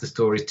analyze the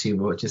stories too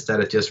much instead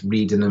of just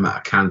reading them at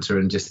a canter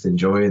and just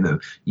enjoying them,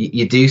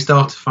 you do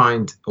start to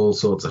find all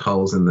sorts of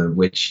holes in them,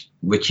 which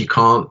you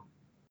can't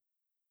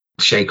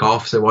shake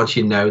off. So once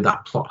you know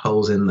that plot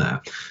hole's in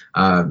there,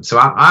 so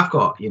I've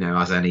got,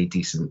 as any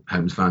decent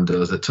Holmes fan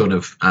does, a ton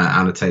of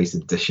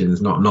annotated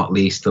editions, not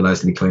least the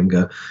Leslie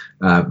Klinger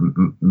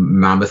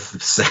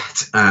mammoth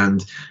set.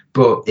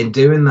 But in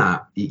doing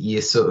that,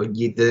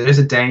 there is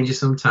a danger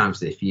sometimes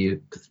that if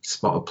you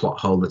spot a plot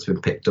hole that's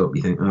been picked up,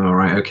 you think, oh,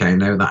 right, okay, I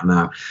know that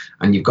now,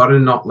 and you've got to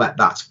not let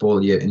that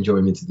spoil your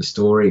enjoyment of the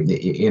story.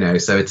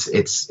 So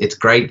it's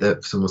great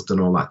that someone's done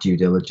all that due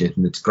diligence,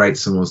 and it's great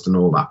someone's done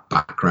all that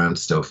background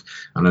stuff.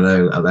 And I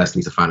know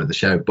Leslie's a fan of the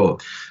show,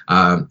 but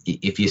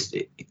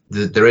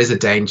there is a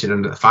danger,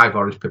 and Five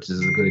Orange Pippins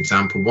is a good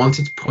example. Once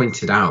it's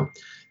pointed out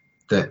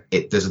that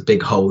there's a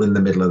big hole in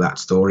the middle of that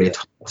story, it's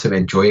hard to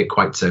enjoy it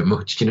quite so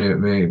much. Do you know what I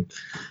mean?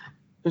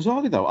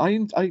 Bizarrely though,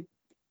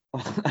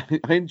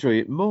 I enjoy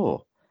it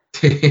more.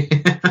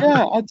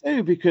 Yeah, I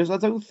do, because I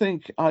don't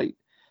think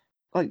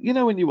when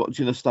you're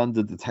watching a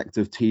standard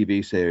detective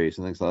TV series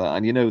and things like that,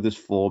 and there's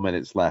 4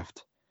 minutes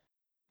left,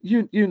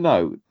 you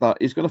know that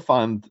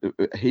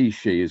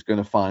she is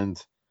going to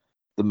find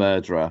the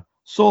murderer,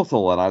 sort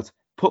all that out,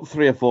 put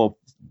 3 or 4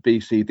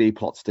 BCD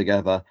plots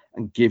together,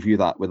 and give you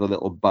that with a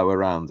little bow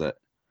around it.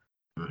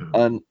 Mm-hmm.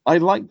 And I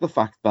like the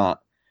fact that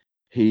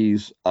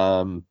he's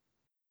I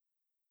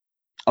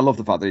love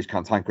the fact that he's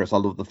cantankerous. I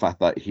love the fact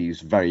that he's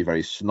very,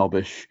 very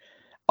snobbish.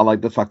 I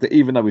like the fact that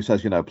even though he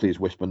says, please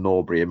whisper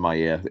Norbury in my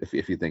ear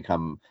if you think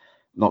I'm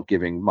not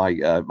giving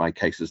my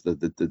cases the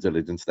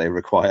diligence they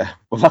require.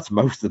 Well, that's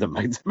most of them,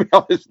 mate, to be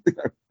honest.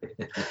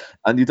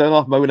 And you don't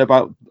have moan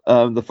about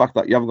the fact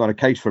that you haven't got a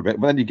case for a bit,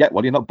 but then you get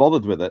one, you're not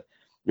bothered with it,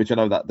 which I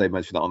know that they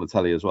mentioned that on the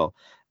telly as well.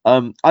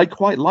 I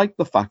quite like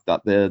the fact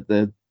that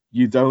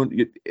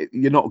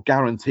you're not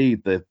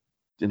guaranteed the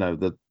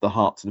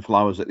hearts and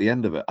flowers at the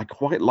end of it. I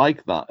quite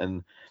like that.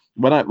 And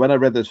when I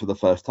read this for the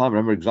first time, I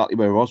remember exactly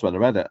where I was when I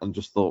read it, and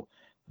just thought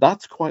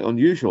that's quite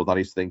unusual that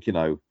he's thinking,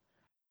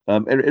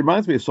 it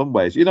reminds me of some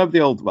ways, the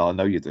old, well, I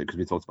know you do because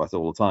we talked about it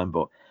all the time,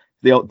 but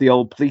the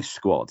old Police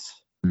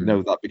Squads,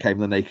 that became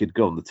The Naked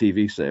Gun, the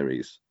TV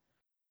series,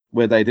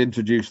 where they'd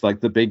introduced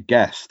like the big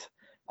guest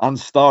and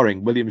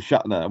starring William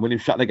Shatner, and William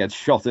Shatner gets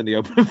shot in the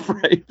open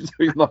frame, so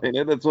he's not in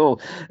it at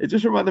all. It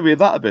just reminded me of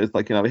that a bit. It's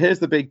like, here's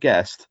the big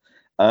guest.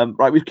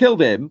 Right, we've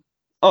killed him.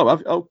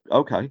 Oh,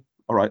 okay.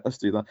 All right, let's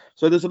do that.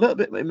 So there's a little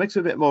bit, it makes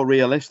it a bit more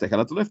realistic. And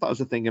I don't know if that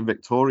was a thing in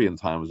Victorian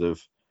times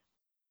of,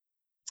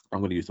 I'm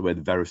going to use the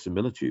word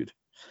verisimilitude.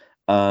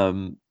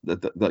 That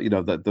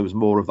there was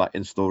more of that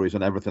in stories,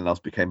 and everything else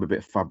became a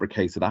bit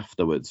fabricated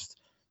afterwards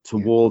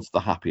towards the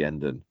happy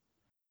ending.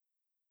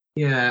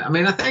 Yeah, I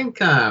mean, I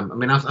think,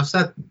 I've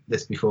said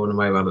this before, and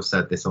I may well have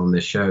said this on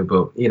this show,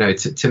 but,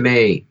 to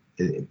me,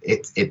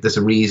 there's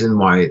a reason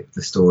why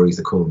the stories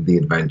are called The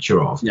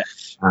Adventure Of.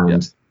 Yes.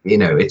 And,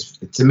 it's,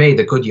 to me,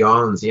 the good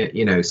yarns,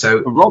 so...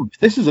 A romp.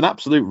 This is an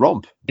absolute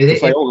romp. All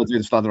they're doing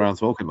is stand around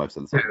talking most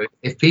of the time.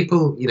 If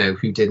people,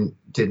 who didn't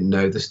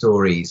know the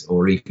stories,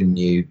 or even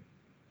knew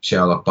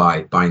Sherlock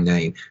by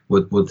name,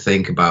 would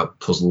think about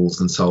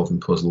puzzles and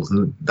solving puzzles,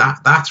 and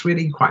that's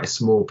really quite a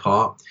small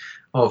part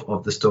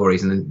of the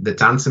stories. And the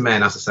Dancer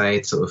Men, as I say,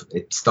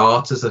 it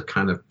starts as a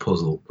kind of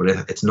puzzle, but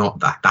it's not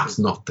that. That's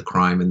not the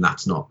crime, and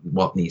that's not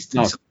what needs to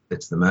be solved.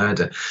 It's the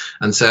murder.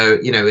 And so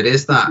it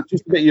is that. It's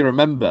just a bit you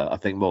remember, I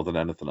think, more than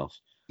anything else.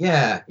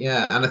 Yeah,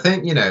 and I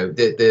think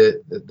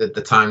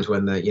the times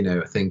when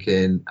I think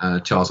in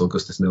Charles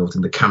Augustus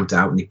Milton, they camped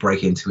out and they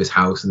break into his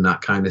house and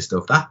that kind of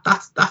stuff.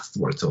 That's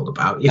what it's all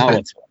about.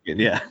 Yeah,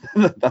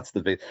 that's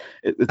the bit.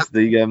 It's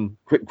the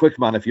quick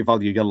man if you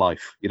value your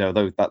life.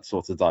 That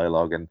sort of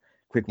dialogue, and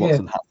quick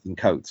Watson hats and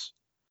coats.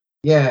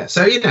 Yeah,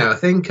 so I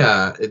think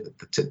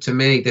to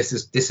me this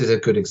is a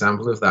good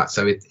example of that.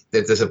 So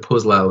there's a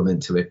puzzle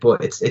element to it,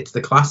 but it's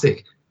the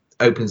classic.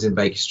 Opens in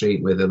Baker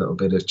Street with a little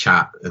bit of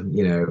chat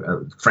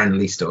and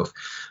friendly stuff,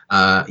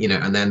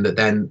 and then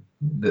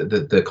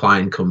the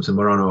client comes and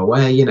we're on our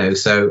way,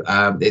 So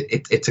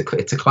it's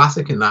a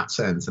classic in that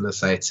sense, and I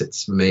say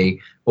it's for me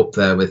up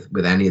there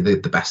with any of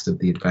the best of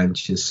the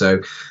adventures.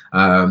 So,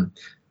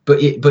 but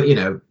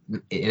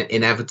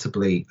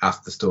inevitably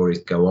as the stories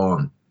go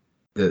on,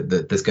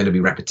 there's going to be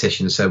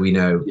repetition. So we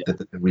know that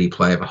the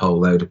replay of a whole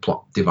load of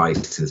plot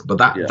devices, but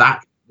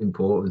that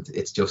important.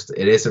 It's just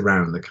it is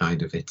around the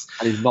kind of it's.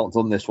 And he's not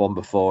done this one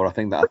before. I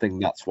think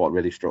that's what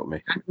really struck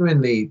me.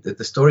 Genuinely,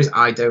 the stories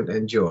I don't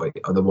enjoy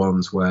are the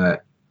ones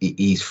where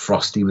he's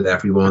frosty with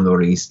everyone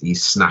or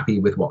he's snappy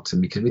with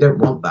Watson, because we don't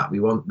want that. We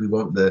want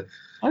the.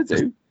 I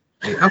do.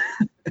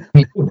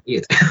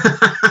 Weird.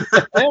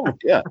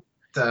 Yeah.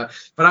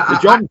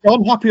 But John,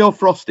 happy or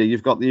frosty?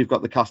 You've got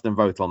the cast and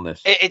vote on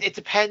this. It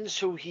depends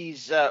who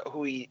he's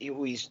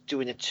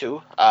doing it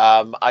to.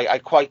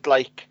 I quite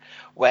like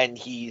when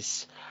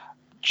he's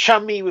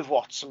chummy with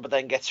Watson, but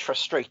then gets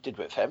frustrated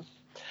with him.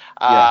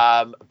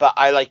 But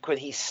I like when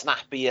he's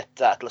snappy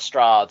at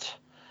Lestrade,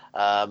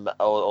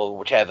 or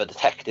whichever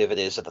detective it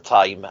is at the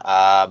time.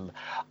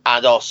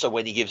 And also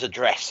when he gives a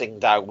dressing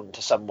down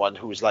to someone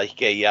who's like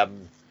a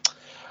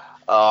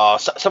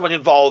someone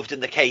involved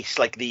in the case,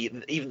 like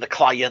even the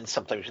client,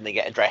 sometimes when they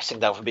get a dressing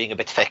down for being a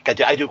bit thick.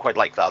 I do quite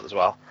like that as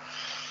well.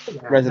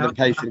 Resident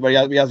patient, where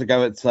he has a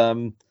go at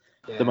the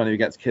man who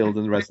gets killed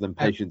in the resident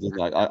patient, is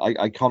like,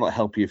 I cannot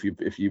help you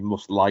if you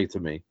must lie to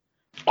me.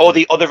 Or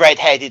the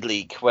red-headed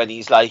league, when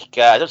he's like,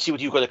 I don't see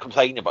what you've got to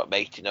complain about,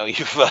 mate. You know,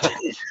 you've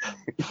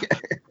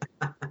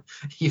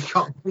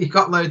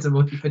got loads of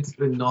money for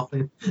doing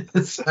nothing.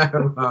 So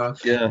no,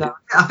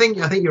 I think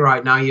you're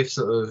right. Now you've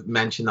sort of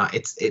mentioned that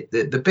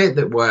the bit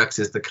that works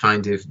is the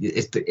kind of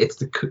it's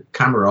the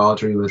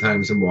camaraderie with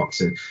Holmes and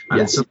Watson,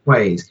 and in some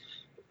ways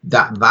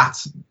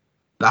that's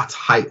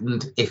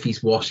heightened if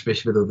he's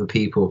wash-fish with other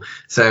people.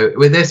 So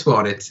with this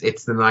one, it's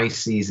the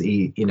niceties.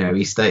 He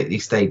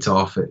states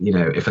off.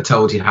 If I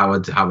told you how I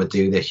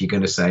do this, you're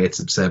going to say it's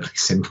absurdly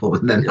simple,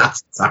 and then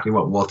that's exactly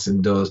what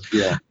Watson does.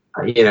 Yeah.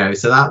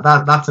 So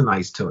that's a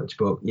nice touch.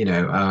 But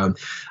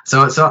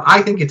so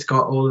I think it's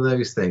got all of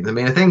those things. I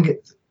mean, I think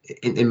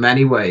in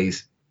many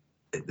ways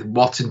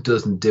Watson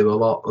doesn't do a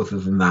lot other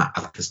than that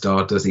at the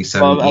start, does he?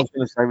 So I was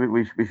going to say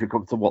we should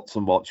come to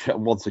Watson Watch.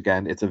 Once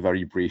again, it's a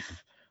very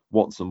brief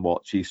Watson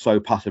Watch. He's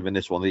so passive in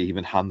this one that he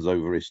even hands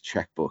over his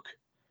checkbook,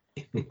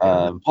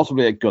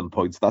 possibly at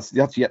gunpoint.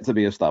 That's yet to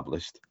be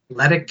established.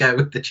 Let it go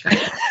with the check.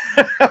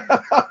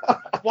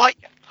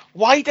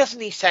 Why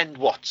doesn't he send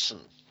Watson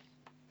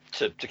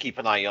to keep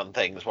an eye on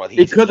things while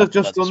he could have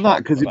just done that,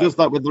 because he does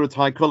that with the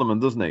retired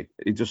Culliman, doesn't he?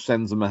 He just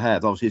sends them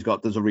ahead. Obviously,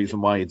 there's a reason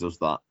why he does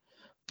that.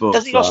 But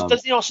does he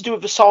also do it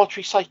with the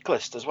solitary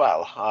cyclist as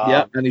well?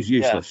 And he's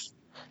useless.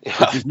 Yeah.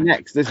 Which is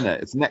next, isn't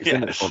it? It's next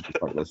in the solitary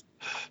cyclist.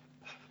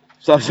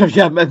 So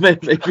yeah,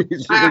 maybe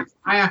I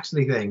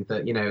actually think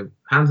that,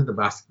 Hand of the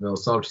Baskerville,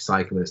 solitary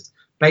cyclist,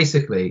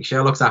 basically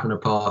Sherlock's having a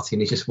party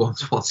and he just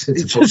wants Watson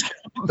to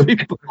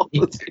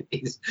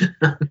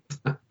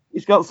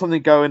He's got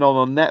something going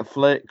on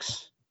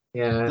Netflix.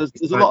 Yeah,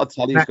 there's a lot of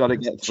telly he's got to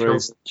get through.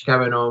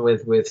 Going on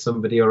with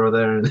somebody or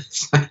other, and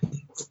it's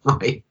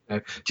like,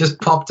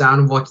 just pop down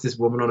and watch this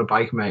woman on a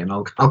bike, mate, and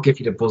I'll give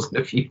you the buzz in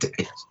a few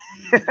days.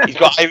 He's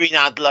got Irene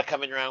Adler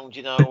coming round,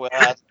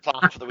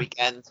 planned for the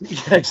weekend.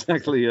 Yeah,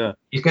 exactly. Yeah,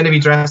 he's going to be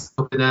dressed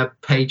up in a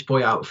page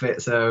boy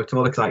outfit, so it's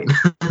all exciting.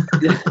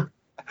 Yeah.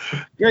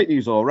 Great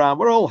news all around.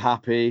 We're all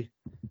happy,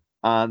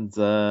 and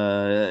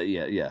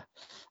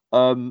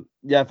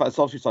in fact,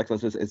 Solitary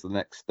Cyclist is the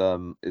next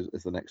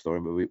is the next story,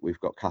 but we've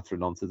got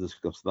Catherine on to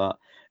discuss that.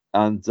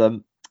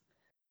 And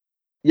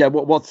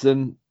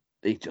Watson,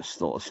 he just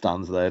sort of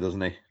stands there,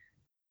 doesn't he?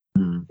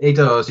 He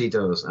does,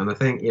 and I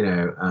think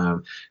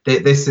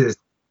this is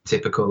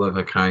typical of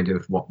a kind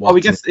of what. Oh,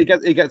 he gets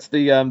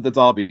the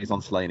derbies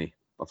on Slaney.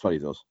 That's what he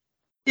does.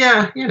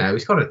 Yeah,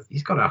 he's got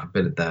to have a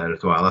bit of there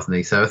as well, hasn't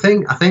he? So I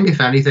think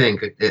if anything,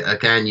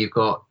 again, you've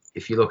got.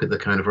 If you look at the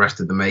kind of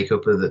rest of the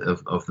makeup of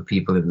the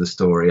people in the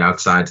story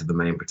outside of the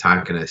main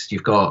protagonist,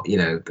 you've got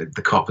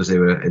the coppers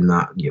who are in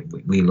that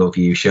we love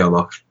you,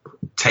 Sherlock,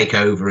 take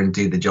over and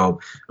do the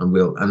job, and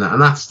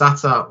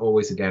that's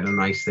always again a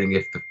nice thing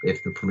if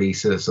the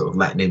police are sort of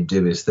letting him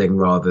do his thing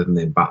rather than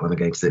him battling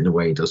against it in a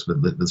way he does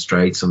with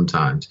Straight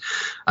sometimes.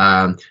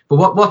 But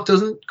what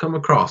doesn't come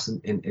across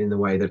in the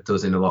way that it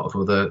does in a lot of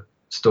other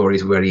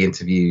stories where he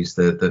interviews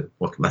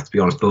let's be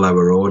honest, the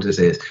lower orders,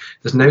 is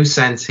there's no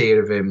sense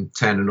here of him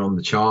turning on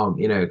the charm,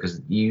 because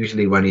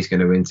usually when he's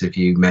going to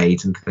interview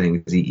maids and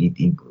things,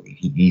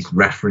 he's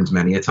referenced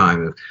many a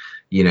time of,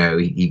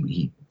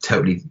 he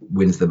totally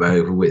wins them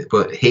over with,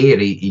 but here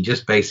he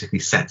just basically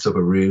sets up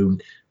a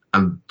room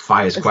and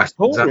fires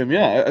questions at him.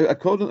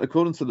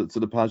 According to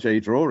the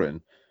Paget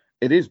drawing,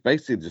 it is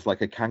basically just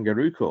like a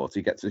kangaroo court.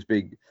 He gets this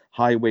big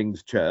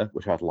high-winged chair,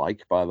 which I'd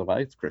like, by the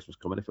way. It's Christmas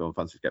coming. If anyone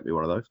fancies, get me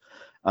one of those.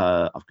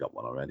 I've got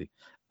one already.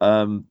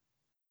 And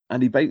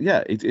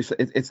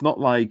it's not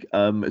like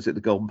is it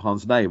the Golden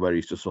Pince-Nez where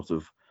he's just sort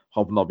of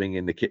hobnobbing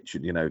in the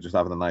kitchen, just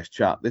having a nice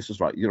chat. This is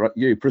right.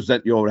 You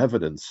present your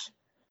evidence,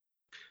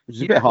 which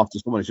is a bit hard to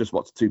someone who's just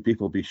watched two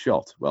people be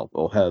shot,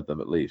 or heard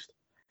them at least.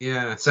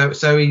 Yeah,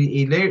 so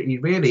he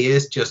really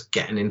is just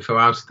getting info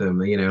out of them,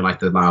 like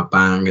the loud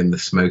bang and the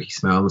smoky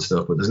smell and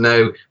stuff, but there's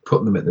no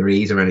putting them at their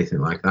ease or anything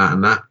like that,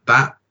 and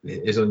that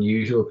is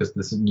unusual because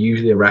there's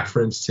usually a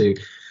reference to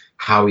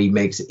how he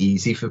makes it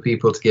easy for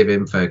people to give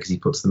info because he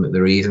puts them at the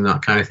reason,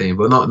 that kind of thing.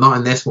 But not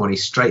in this one.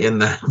 He's straight in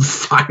there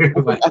firing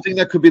away. I think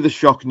that could be the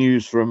shock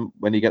news from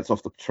when he gets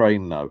off the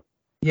train now.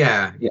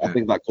 Yeah. I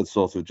think that could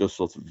sort of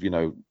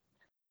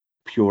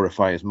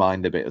purify his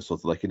mind a bit, or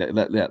sort of like,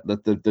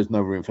 there's no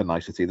room for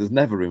nicety. There's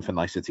never room for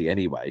nicety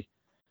anyway.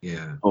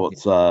 Yeah.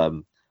 But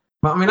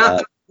I mean,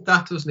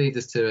 that does lead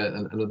us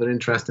to another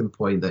interesting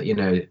point that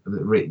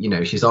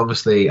she's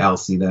obviously,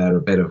 Elsie there,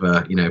 a bit of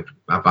a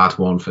bad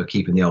one for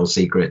keeping the old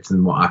secrets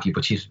and what have you,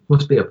 but she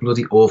must be a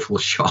bloody awful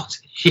shot.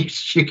 She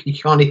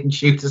can't even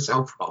shoot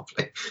herself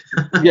properly.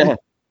 Yeah.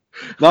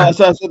 No, I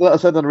said on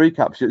the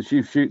recap.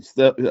 She shoots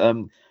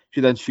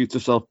she then shoots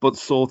herself, but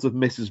sort of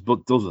misses,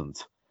 but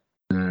doesn't.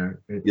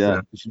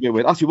 It's a bit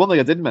weird. Actually, one thing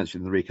I didn't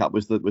mention in the recap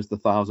was the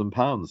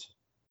 £1,000.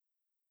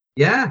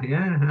 Yeah.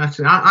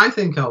 Actually, I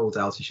think old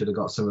Elsie should have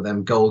got some of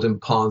them golden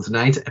pawns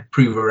tonight to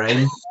prove her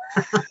aim.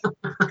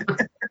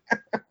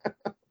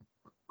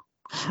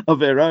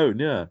 Of her own,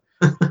 yeah.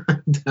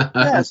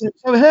 So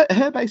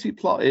her basic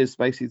plot is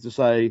basically to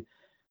say,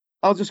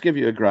 I'll just give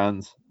you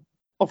 £1,000,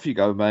 off you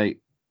go, mate,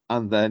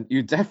 and then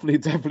you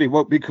definitely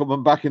won't be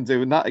coming back and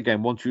doing that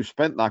again once you've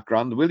spent that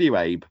 £1,000, will you,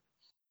 Abe?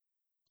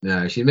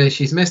 No,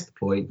 she's missed the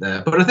point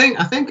there. But I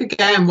think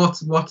again,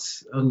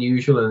 what's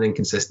unusual and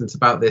inconsistent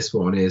about this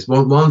one is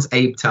once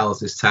Abe tells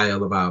his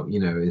tale about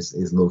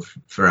his love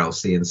for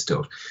Elsie and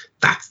stuff,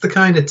 that's the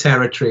kind of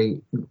territory,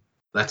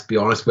 let's be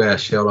honest, where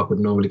Sherlock would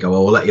normally go,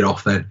 "Oh, I'll let you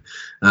off then,"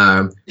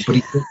 but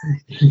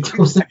he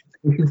doesn't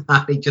do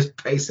that. He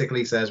just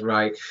basically says,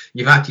 "Right,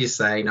 you've had your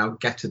say, now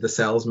get to the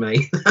cells,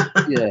 mate."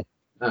 Yeah.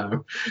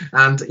 And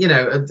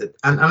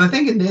I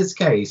think in this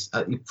case,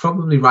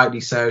 probably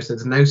rightly so. So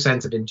there's no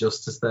sense of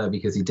injustice there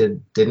because he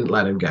didn't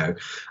let him go.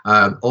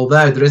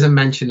 Although there is a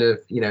mention of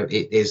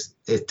his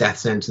death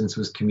sentence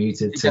was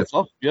commuted to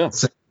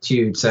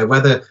servitude. So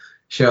whether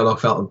Sherlock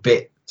felt a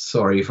bit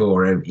sorry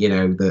for him,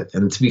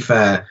 and to be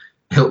fair,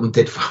 Hilton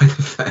did find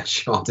the first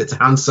shot. It's a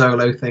Han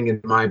Solo thing in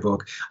my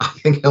book. I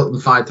think Hilton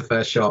fired the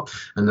first shot,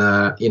 and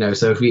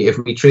so if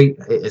we treat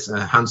it as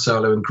a Han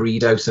Solo and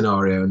Greedo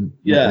scenario, and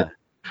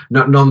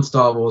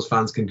non-Star Wars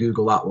fans can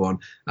Google that one.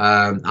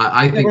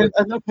 I think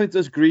at no point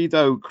does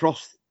Greedo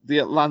cross the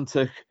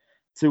Atlantic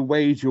to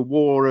wage a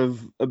war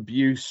of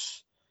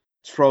abuse,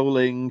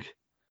 trolling,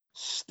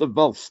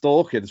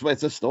 stalking.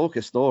 It's a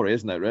stalker story,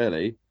 isn't it?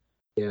 Really?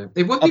 Yeah.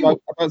 It would be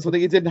about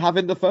something he didn't have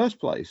in the first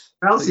place.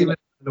 Elsie went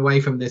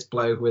away from this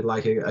bloke with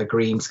like a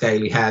green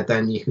scaly head,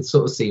 then you could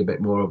sort of see a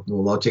bit more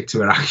logic to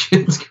her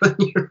actions.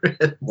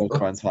 I'll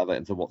try and tie that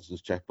into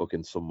Watson's checkbook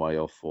in some way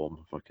or form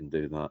if I can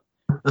do that.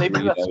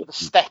 Maybe that's what the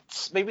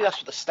Stets. Maybe that's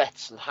what the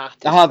Stetson hat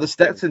is. The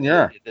Stetson,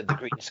 yeah. The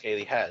green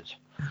scaly head.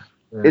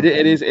 Yeah. It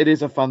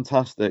is a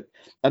fantastic.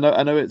 I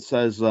know it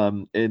says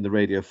in the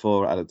Radio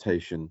 4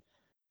 adaptation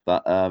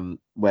that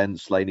when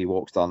Slaney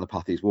walks down the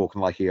path, he's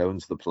walking like he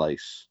owns the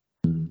place.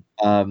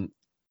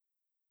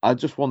 I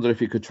just wonder if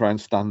he could try and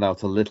stand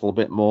out a little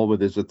bit more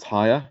with his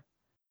attire.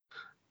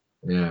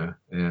 Yeah.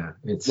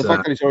 It's the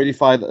fact that he's already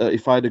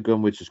fired a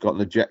gun which has got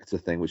an ejector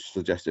thing, which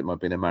suggests it might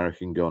be an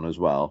American gun as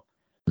well.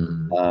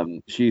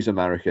 She's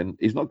American.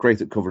 He's not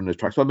great at covering his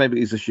tracks. Well, maybe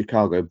he's a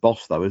Chicago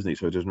boss though, isn't he?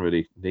 So he doesn't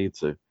really need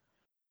to.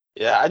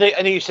 Yeah, I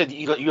know you said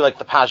you like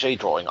the Paget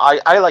drawing.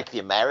 I like the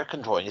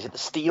American drawing. Is it the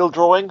steel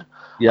drawing?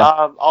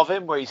 Yeah. Of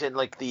him where he's in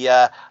like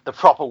the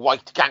proper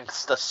white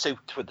gangster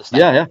suit with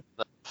the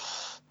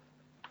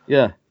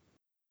Yeah,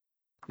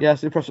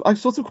 it's impressive. I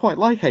sort of quite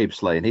like Abe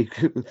Slaney.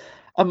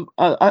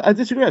 I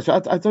disagree.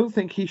 Actually. I don't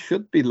think he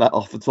should be let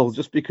off at all,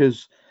 just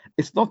because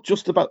it's not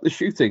just about the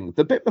shooting.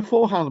 The bit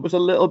beforehand was a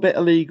little bit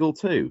illegal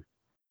too.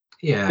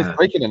 Yeah, it's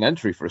breaking an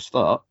entry for a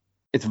start.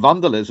 It's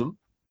vandalism.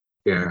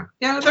 Yeah,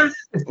 there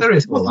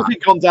is. Must have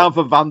gone down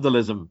for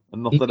vandalism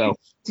and nothing else.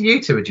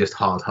 You two are just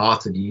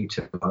hard-hearted. You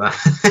two are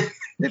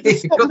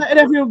It's not letting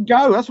everyone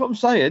go. That's what I'm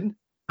saying.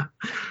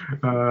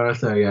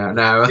 So yeah,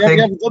 no, I think we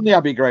haven't done the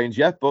Abbey Grange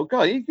yet, but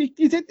God, he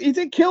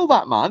did kill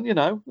that man.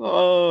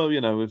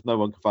 If no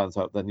one finds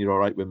out, then you're all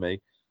right with me.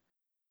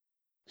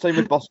 Same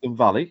with Boston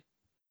Valley.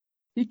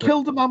 He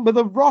killed a man with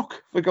a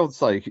rock, for God's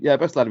sake. Yeah,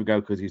 best let him go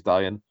because he's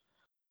dying.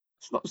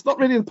 It's not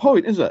really the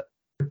point, is it?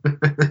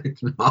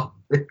 It's not.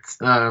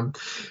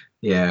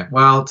 Yeah.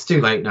 Well, it's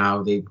too late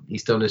now.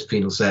 He's done his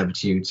penal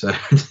servitude. So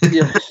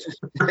yeah.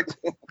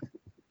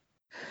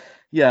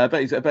 Yeah, I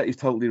bet he's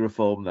totally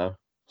reformed now.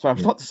 So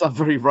I'm not to sound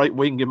very right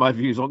wing in my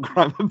views on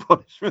crime and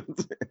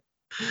punishment.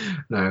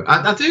 No,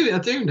 I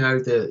do know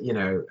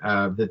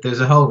that that there's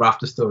a whole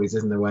raft of stories,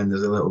 isn't there, when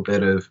there's a little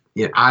bit of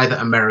either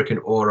American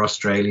or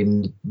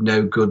Australian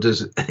no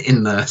gooders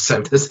in there. So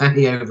if there's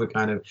any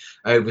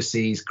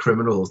overseas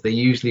criminals, they're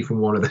usually from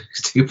one of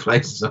those two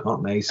places,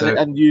 aren't they? So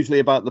and usually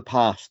about the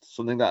past,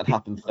 something that had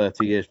happened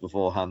 30 years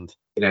beforehand.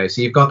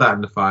 So you've got that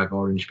in the 5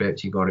 Orange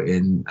bits, you got it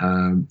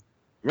in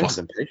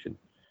representation.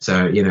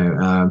 So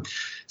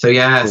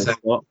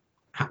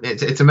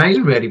it's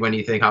amazing really when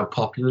you think how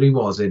popular he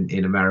was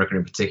in America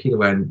in particular,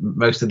 when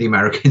most of the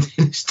Americans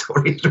in his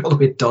stories are all a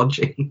bit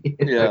dodgy.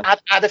 Yeah.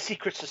 Add a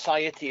secret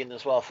society in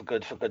as well for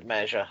good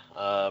measure.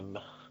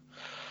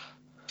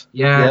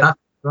 Yeah, that's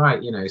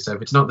right. You know, so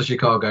if it's not the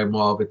Chicago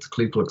mob, it's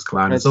Ku Klux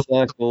Klan. It's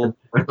all going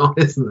on,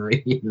 isn't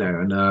it? You know,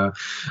 and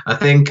I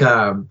think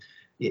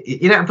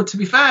you know, but to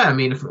be fair, I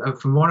mean,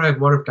 from what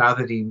I've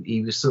gathered,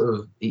 he was sort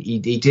of he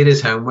did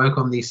his homework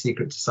on these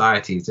secret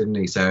societies, didn't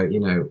he? So you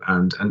know,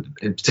 and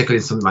particularly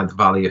something like the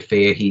Valley of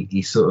Fear,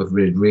 he sort of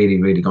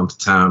really gone to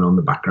town on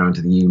the background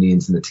of the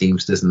unions and the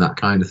Teamsters and that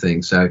kind of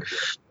thing. So,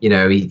 you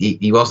know,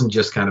 he wasn't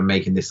just kind of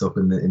making this up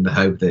in the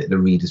hope that the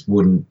readers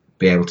wouldn't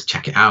be able to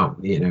check it out.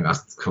 You know,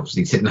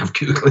 obviously didn't have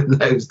Google in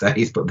those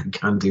days, but they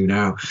can do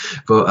now.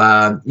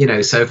 But you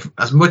know, so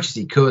as much as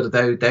he could,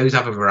 those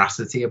have a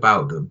veracity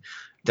about them,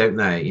 don't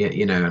they?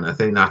 You know, and I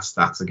think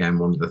that's again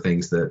one of the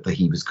things that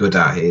he was good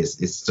at.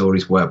 His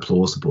stories were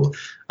plausible,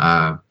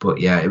 but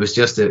yeah, it was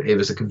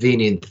a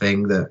convenient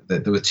thing that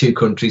there were two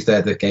countries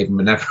there that gave him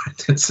a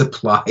never-ending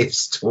supply of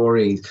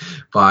stories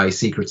by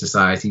secret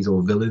societies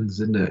or villains,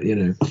 isn't it? You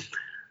know.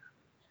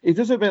 He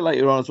does it a bit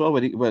later on as well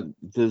when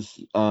there's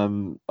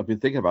I've been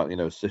thinking about, you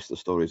know, sister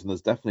stories, and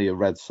there's definitely a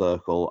Red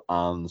Circle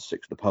and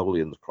Six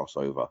Napoleons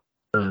crossover.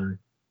 We're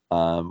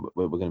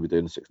going to be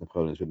doing the Six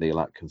Napoleons with Neil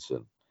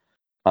Atkinson,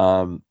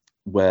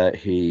 where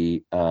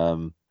he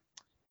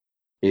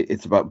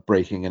it's about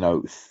breaking an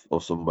oath or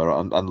somewhere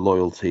and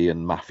loyalty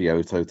and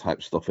mafioso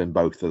type stuff in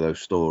both of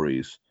those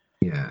stories.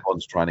 Yeah,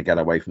 one's trying to get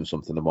away from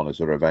something and one is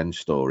a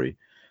revenge story.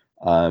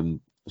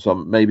 So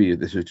maybe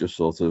this was just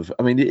sort of,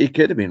 I mean, it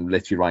could have been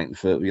literally writing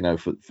for, you know,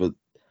 for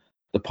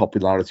the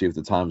popularity of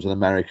the times and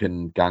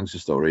American gangster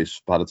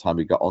stories by the time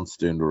he got on to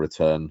doing The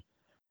Return,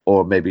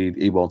 or maybe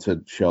he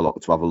wanted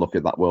Sherlock to have a look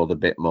at that world a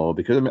bit more,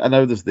 because I mean, I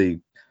know there's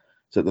the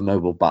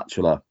Noble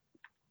Bachelor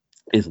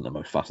isn't the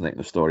most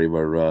fascinating story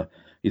where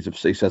he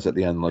says at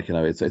the end, like, you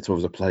know, it's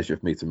always a pleasure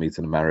for me to meet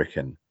an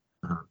American.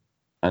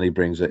 And he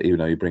brings it, you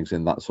know, he brings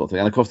in that sort of thing.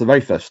 And of course, the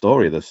very first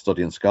story, The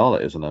Study in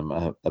Scarlet, is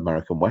an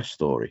American West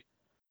story.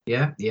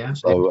 Yeah.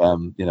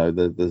 So you know,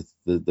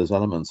 there's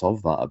elements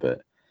of that a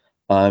bit.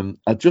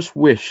 I just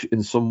wish,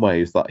 in some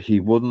ways, that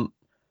he wouldn't.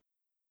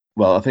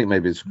 Well, I think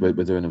maybe it's we're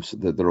doing them.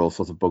 They're all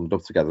sort of bunged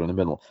up together in the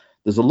middle.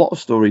 There's a lot of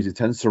stories he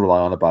tends to rely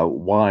on about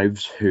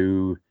wives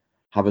who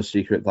have a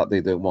secret that they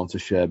don't want to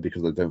share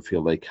because they don't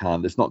feel they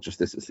can. It's not just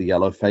this; it's the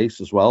Yellow Face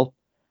as well.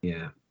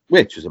 Yeah.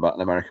 Which is about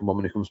an American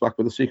woman who comes back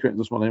with a secret and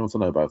doesn't want anyone to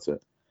know about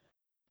it.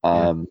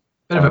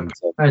 Bit of a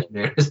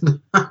pleasure,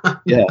 isn't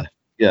it?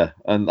 Yeah,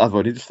 and I've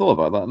already just thought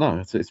about that now.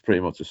 It's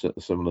pretty much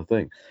a similar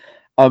thing.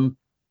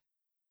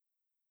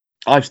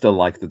 I still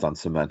like The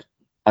Dancer Men.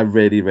 I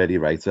really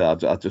rate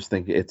it. I just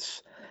think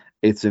it's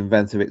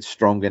inventive, it's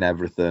strong in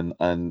everything,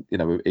 and you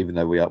know, even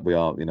though we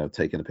are you know,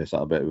 taking a piss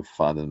out of it with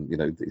fun and, you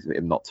know,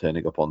 him not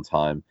turning up on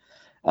time,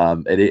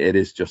 it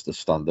is just a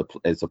standard.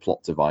 It's a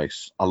plot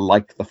device. I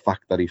like the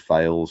fact that he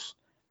fails.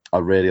 I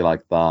really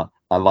like that.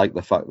 I like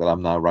the fact that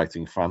I'm now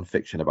writing fan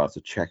fiction about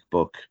a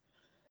checkbook.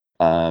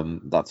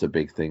 That's a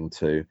big thing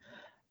too.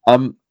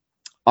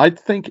 I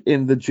think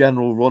in the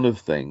general run of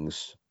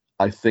things,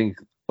 I think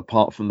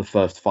apart from the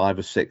first 5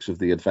 or 6 of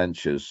the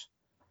adventures,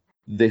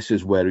 this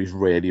is where he's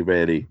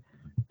really,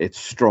 it's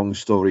strong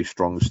story,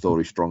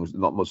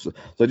 not much.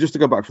 So just to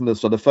go back from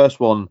the first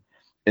one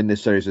in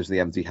this series is The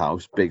Empty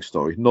House, big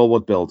story.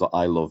 Norwood Builder,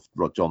 I love.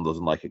 John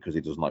doesn't like it because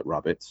he doesn't like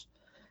rabbits.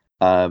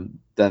 Then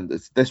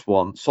there's this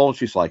one,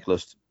 Solitary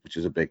Cyclist, which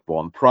is a big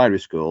one. Priory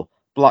School,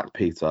 Black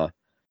Peter,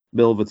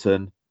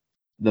 Milverton,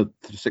 the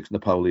 6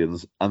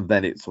 Napoleons, and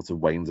then it sort of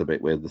wanes a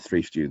bit with the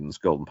 3 students.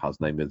 Golden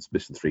Pals name is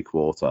missing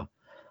 3/4.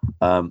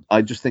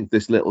 I just think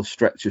this little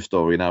stretch of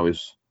story now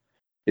is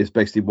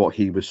basically what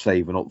he was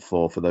saving up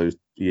for those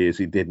years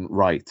he didn't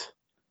write.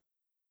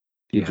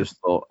 He just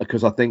thought,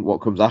 because I think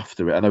what comes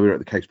after it, I know we were at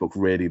the casebook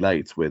really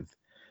late with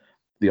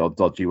the odd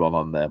dodgy one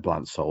on there,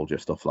 Blunt Soldier,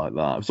 stuff like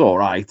that. It's all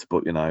right,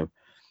 but you know,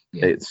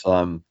 it's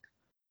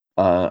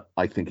I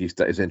think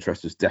his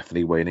interest is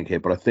definitely waning here.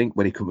 But I think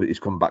when he's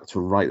come back to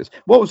write this,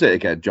 what was it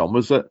again, John?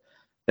 Was it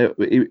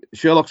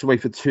Sherlock's away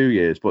for 2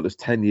 years, but there's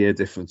 10-year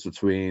difference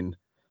between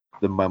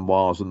the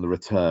memoirs and The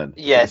Return?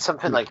 Yeah, it's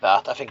something like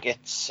that. I think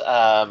it's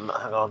hang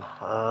on.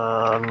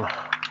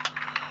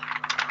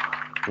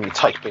 I'm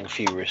typing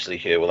furiously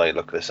here while I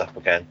look this up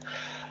again.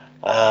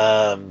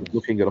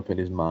 Looking it up in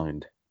his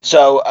mind.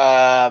 So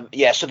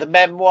so the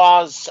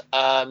memoirs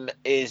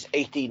is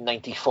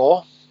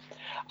 1894.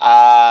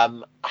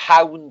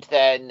 Hound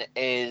then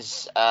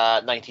is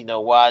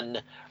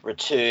 1901.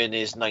 Return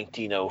is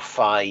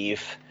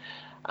 1905,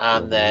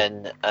 and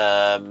then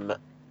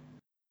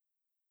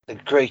the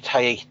Great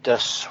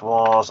Hiatus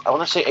was, I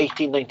want to say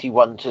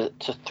 1891 to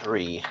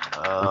 3.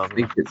 I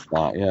think it's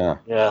that, yeah.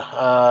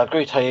 Yeah,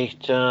 Great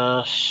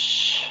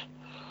Hiatus,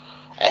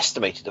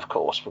 estimated, of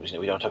course, because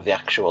we don't have the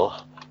actual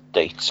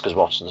dates, because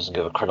Watson doesn't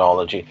give a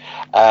chronology.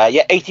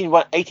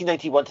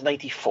 1891 to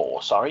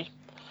 94, sorry,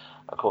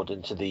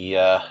 according to the...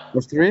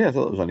 Was 3? I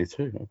thought it was only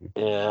 2. Okay.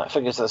 Yeah, I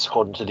think that's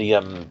according to the...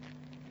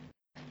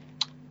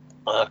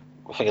 I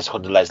think it's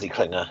according to Leslie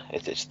Klinger.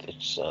 It's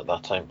that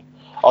time.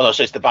 Oh no,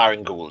 so it's the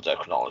Baring Gould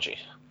chronology.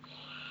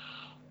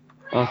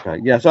 Okay,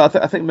 yeah. So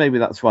I think maybe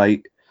that's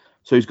why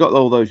So he's got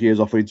all those years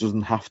off where he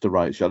doesn't have to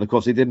write Sherlock. And of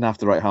course, he didn't have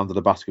to write Hound of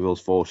the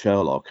Baskervilles for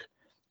Sherlock.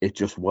 It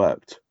just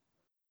worked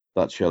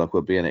that Sherlock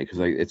would be in it because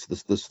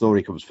it's the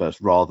story comes first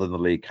rather than the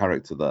lead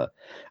character there.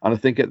 And I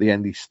think at the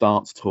end he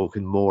starts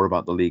talking more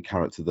about the lead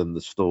character than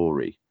the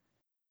story.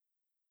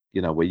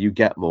 You know, where you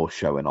get more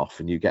showing off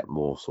and you get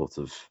more sort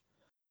of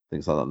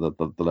things like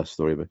that. The less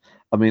story. But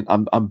I mean,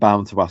 I'm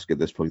bound to ask at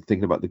this point,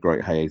 thinking about the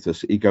Great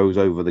Hiatus, he goes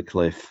over the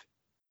cliff.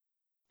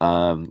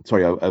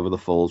 Over the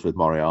falls with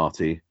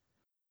Moriarty,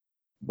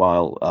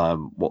 while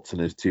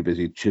Watson is too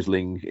busy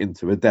chiseling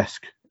into a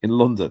desk in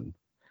London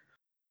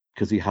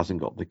because he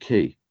hasn't got the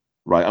key.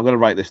 Right, I'm going to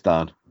write this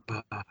down.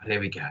 There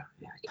we go.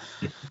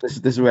 This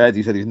is where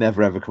Eddie said he's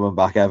never ever coming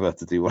back ever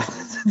to do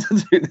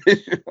to do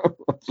this.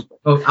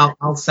 Oh,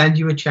 I'll send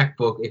you a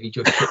checkbook if you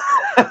just.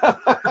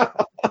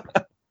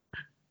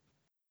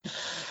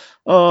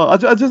 Oh, I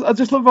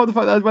just love about the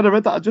fact that when I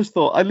read that, I just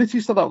thought, I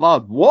literally said out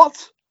loud,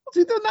 "What? What's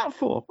he doing that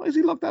for? Why has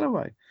he locked that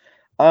away?"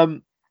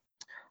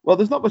 Well,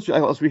 there's not much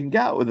else we can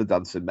get out with the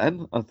Dancing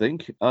Men, I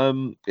think.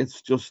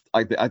 It's just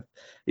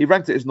he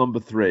ranked it as number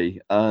 3.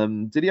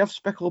 Did he have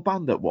Speckled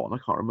Band at 1? I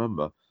can't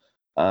remember.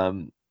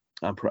 And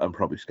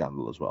probably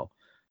Scandal as well.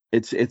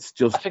 It's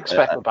just. I think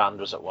Speckled Band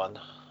was at 1.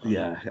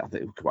 Yeah, I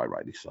think quite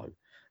rightly so.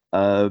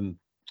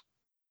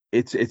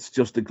 It's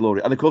just a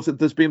glory, and of course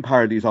there's been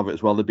parodies of it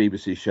as well. The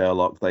BBC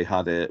Sherlock, they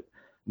had it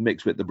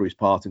mixed with the Bruce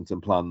Partington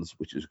plans,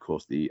 which is of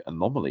course the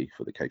anomaly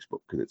for the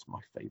Casebook because it's my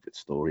favourite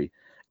story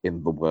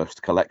in the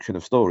worst collection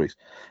of stories.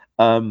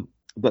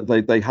 But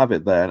they have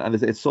it there, and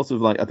it's sort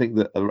of like, I think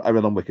that I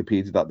read on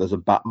Wikipedia that there's a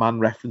Batman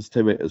reference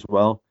to it as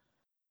well.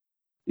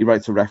 He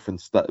writes a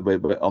reference that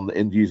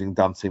in using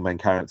Dancing Men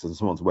characters, and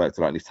someone's worked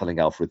it out, and he's telling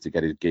Alfred to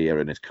get his gear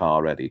and his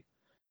car ready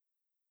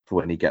for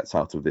when he gets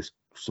out of this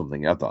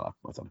something. I don't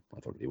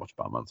really watch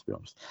Batman, to be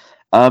honest.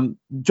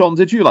 John,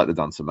 did you like the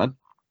Dancing Men?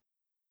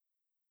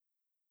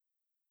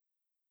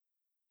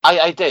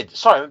 I did.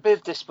 Sorry, I'm a bit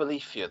of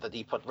disbelief here that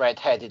he put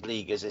Red-Headed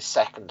League as his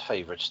second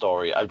favourite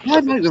story. I like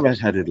the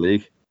Red-Headed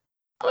League.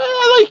 Well,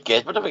 I like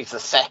it, but I don't think it's the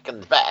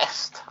second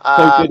best.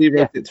 So good he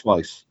wrote it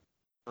twice.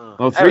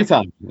 Oh, 3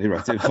 times he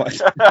wrote it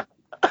twice.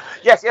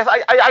 Yes,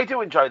 I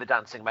do enjoy the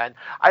Dancing Men.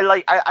 I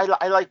like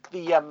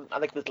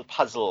the little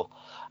puzzle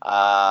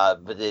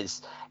that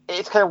is.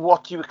 It's kind of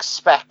what you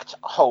expect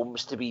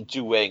Holmes to be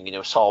doing, you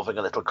know, solving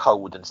a little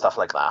code and stuff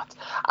like that.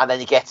 And then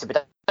he gets a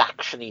bit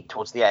actiony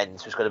towards the end,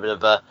 so he's got a bit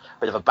of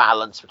a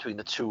balance between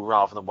the two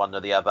rather than one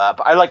or the other.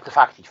 But I like the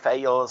fact he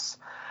fails.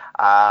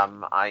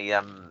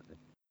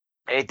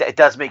 It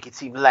does make it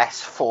seem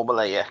less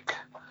formulaic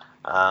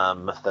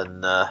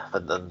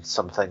than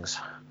some things.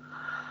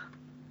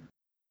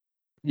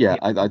 Yeah,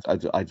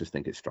 I just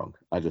think it's strong.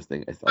 I do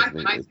think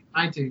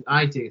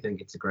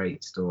it's a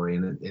great story,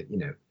 and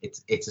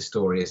it's a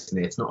story, isn't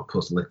it? It's not a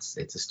puzzle. It's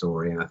a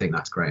story, and I think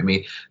that's great. I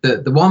mean,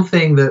 the one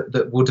thing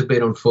that would have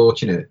been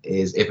unfortunate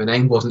is if her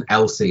name wasn't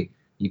Elsie,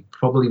 you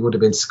probably would have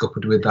been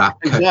scuppered with that.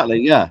 Exactly.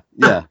 Yeah.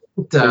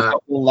 He's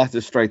got all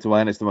letters straight away,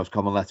 and it's the most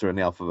common letter in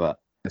the alphabet.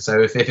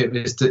 So if it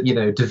was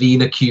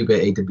Davina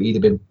Cubitt, he'd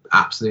have been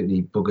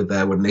absolutely buggered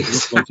there, wouldn't he?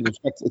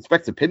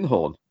 Inspector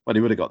Pinhorn. Well,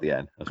 he would have got the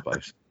N, I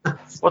suppose.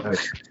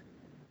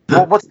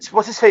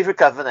 What's his favourite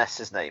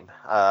governess's name?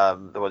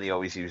 The one he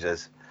always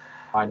uses.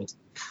 Violet.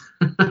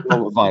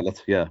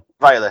 Violet. Yeah.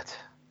 Violet.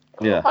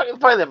 Yeah.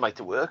 Violet might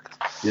have worked.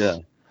 Yeah.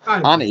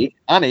 Annie.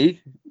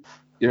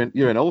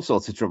 You're in all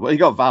sorts of trouble. He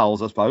got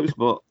vowels, I suppose,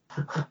 but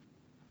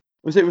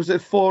was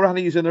it 4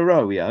 Annies in a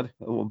row he had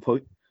at one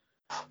point?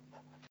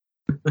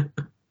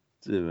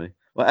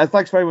 Well,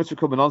 thanks very much for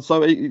coming on.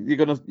 So you're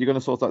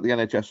gonna sort out the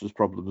NHS's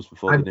problems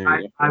before the new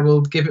year. I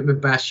will give it my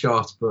best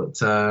shot, but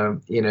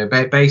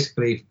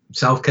basically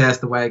self-care's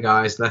the way,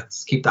 guys.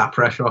 Let's keep that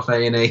pressure off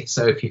A&E.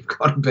 So if you've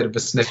got a bit of a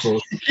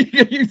sniffle,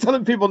 you're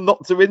telling people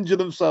not to injure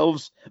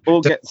themselves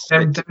or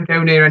don't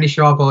go near any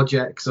sharp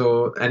objects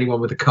or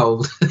anyone with a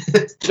cold.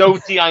 No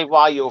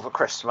DIY over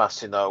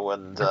Christmas, and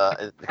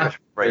Christmas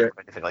break or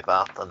anything like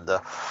that. And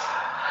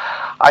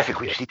I think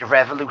we just need a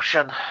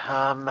revolution.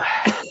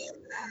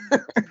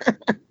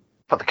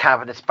 Put the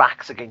cabinets'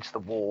 backs against the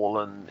wall,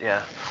 and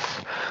yeah.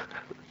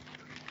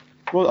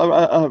 Well,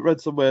 I read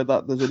somewhere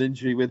that there's an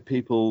injury with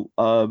people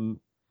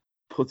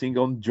putting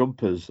on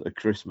jumpers at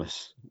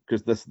Christmas,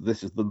 because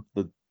this is the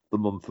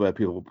month where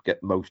people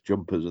get most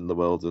jumpers in the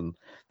world, and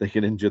they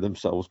can injure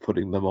themselves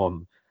putting them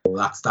on.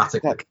 Well, that's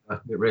it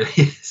really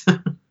is.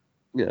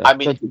 Yeah. I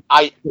mean,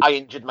 I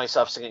injured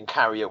myself singing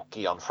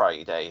karaoke on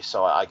Friday,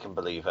 so I can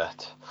believe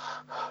it.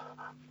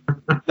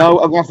 No,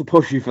 I'm going to have to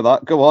push you for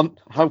that. Go on.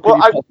 How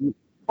can you?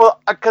 I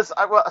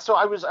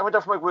went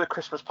out for my work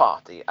Christmas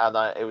party, and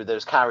there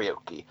was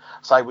karaoke.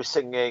 So I was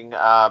singing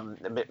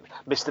Mr.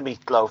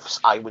 Meatloaf's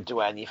 "I Would Do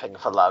Anything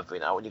for Love,"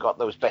 and you got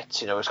those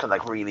bits, it's kind of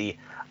like really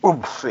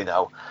oomph,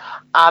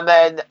 And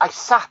then I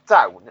sat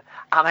down,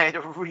 and I had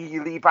a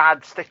really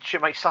bad stitch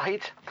in my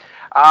side.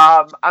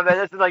 And then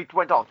as the night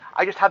went on,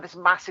 I just had this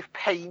massive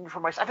pain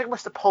from my. I think I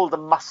must have pulled a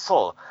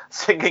muscle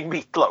singing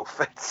Meatloaf.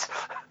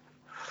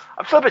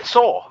 I'm still a bit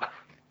sore.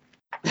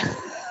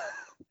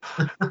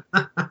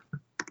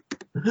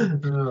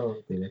 Oh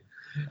dear.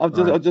 I've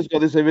just got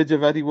this image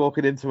of Eddie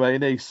walking into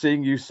A&E,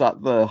 seeing you sat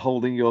there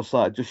holding your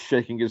side, just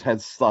shaking his head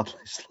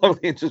slowly,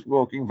 and just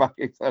walking back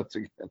out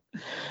again.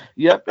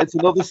 Yep, it's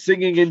another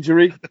singing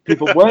injury.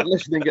 People weren't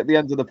listening at the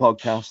end of the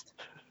podcast.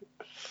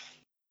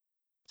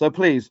 So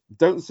please,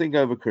 don't sing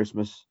over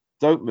Christmas.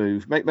 Don't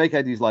move. Make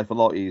Eddie's life a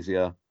lot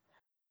easier.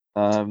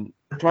 Try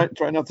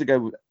not to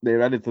go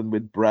near anything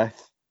with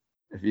breath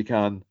if you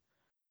can.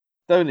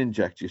 Don't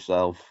inject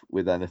yourself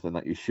with anything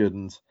that you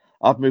shouldn't.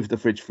 I've moved the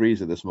fridge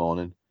freezer this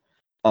morning.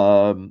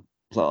 So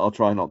I'll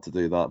try not to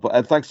do that. But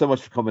Ed, thanks so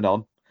much for coming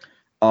on.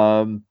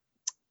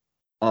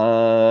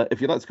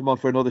 If you'd like to come on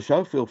for another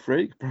show, feel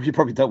free. You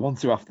probably don't want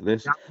to after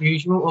this. As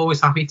usual,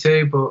 always happy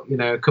to, but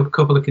a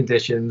couple of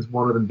conditions.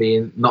 One of them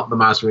being not the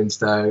Mazarin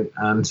Stone,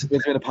 and we're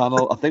doing a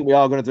panel. I think we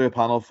are going to do a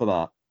panel for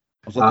that,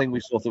 because I think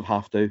we sort of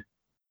have to.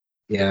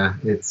 Yeah,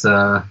 it's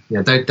don't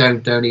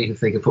even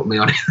think of putting me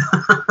on it.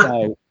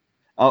 No,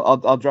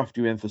 I'll draft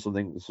you in for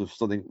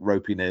something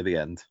ropey near the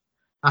end.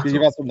 Because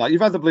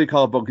you've had the blue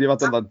cardboard, you've had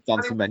the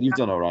dancing men, you've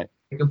done all right.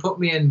 You can put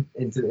me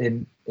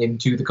into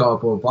the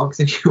cardboard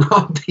box if you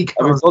want.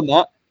 I've done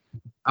that.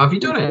 Have you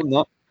done it? Done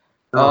that.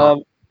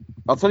 Oh.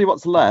 I'll tell you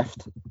what's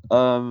left.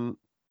 For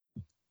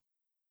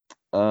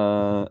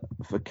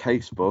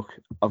Casebook,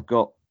 I've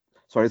got.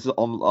 Sorry, this is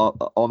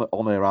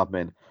on air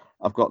admin.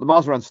 I've got the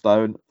Mazarin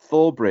Stone,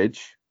 Thor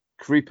Bridge,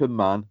 Creeping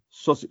Man,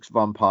 Sussex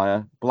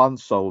Vampire, Bland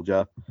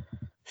Soldier,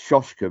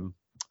 Shoshcombe.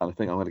 And I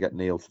think I'm going to get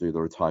Neil to do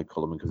the retired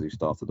Culliman because he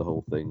started the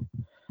whole thing.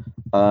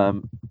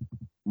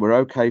 We're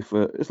okay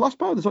for... It's Last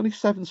Bow. There's only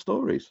 7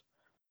 stories.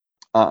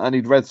 I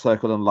need Red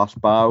Circle and Last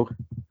Bow.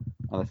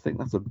 And I think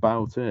that's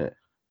about it.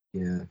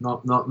 Yeah,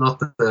 not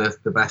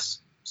the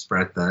best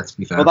spread there, to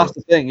be fair. Well, that's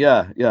the thing,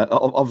 yeah.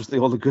 Obviously,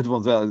 all the good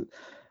ones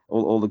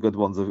all the good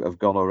ones have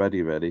gone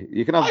already, really.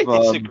 You can have... I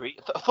disagree.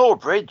 Thor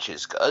Bridge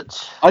is good.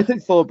 I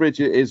think Thor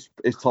Bridge is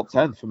top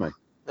 10 for me.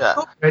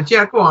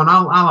 Yeah, go on.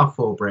 I'll have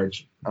Thor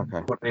Bridge.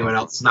 Okay. But anyone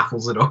else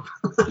snaffles it up.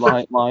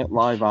 live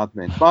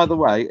admin. By the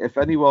way, if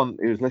anyone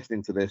who's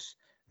listening to this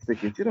is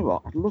thinking, do you know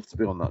what? I'd love to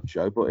be on that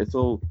show, but it's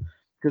all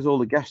because all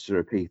the guests are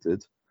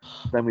repeated.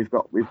 Then we've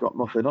got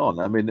nothing on.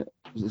 I mean,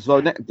 so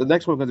the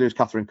next one we're going to do is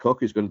Catherine Cook,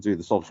 who's going to do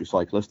the Solitary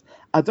Cyclist.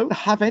 I don't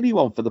have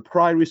anyone for the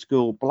Priory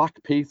School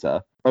Black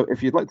Peter. So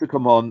if you'd like to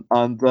come on,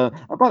 and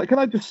about it, can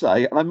I just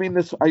say, and I mean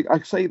this, I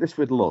say this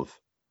with love,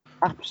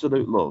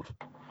 absolute love.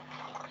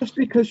 Just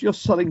because you're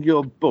selling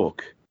your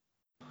book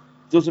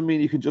doesn't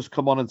mean you can just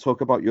come on and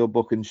talk about your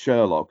book and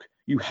Sherlock.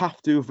 You have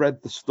to have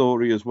read the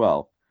story as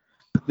well.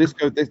 This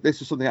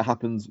is something that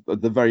happens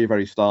at the very,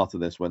 very start of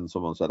this when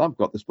someone said, I've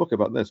got this book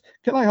about this.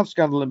 Can I have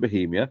Scandal in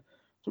Bohemia?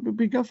 So we've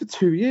been going for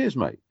 2 years,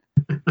 mate.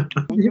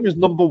 Bohemia's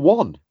number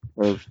 1.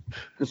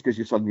 Just because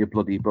you're selling your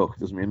bloody book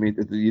doesn't mean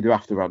you do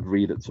have to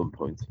read at some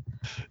point.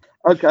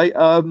 Okay,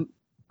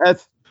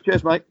 Ed,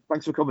 cheers, mate.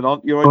 Thanks for coming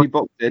on. You're already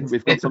booked in.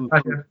 It's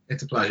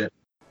a pleasure.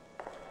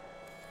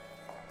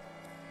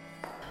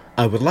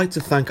 I would like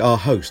to thank our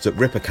hosts at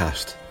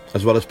Rippercast,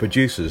 as well as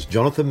producers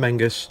Jonathan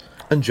Mengus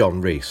and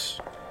John Rees.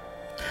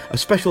 A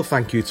special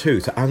thank you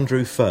too to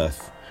Andrew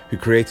Firth, who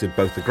created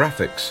both the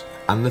graphics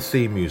and the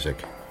theme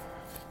music.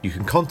 You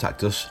can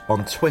contact us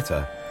on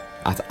Twitter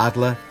at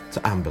Adler to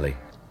Amberley.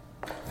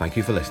 Thank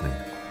you for listening.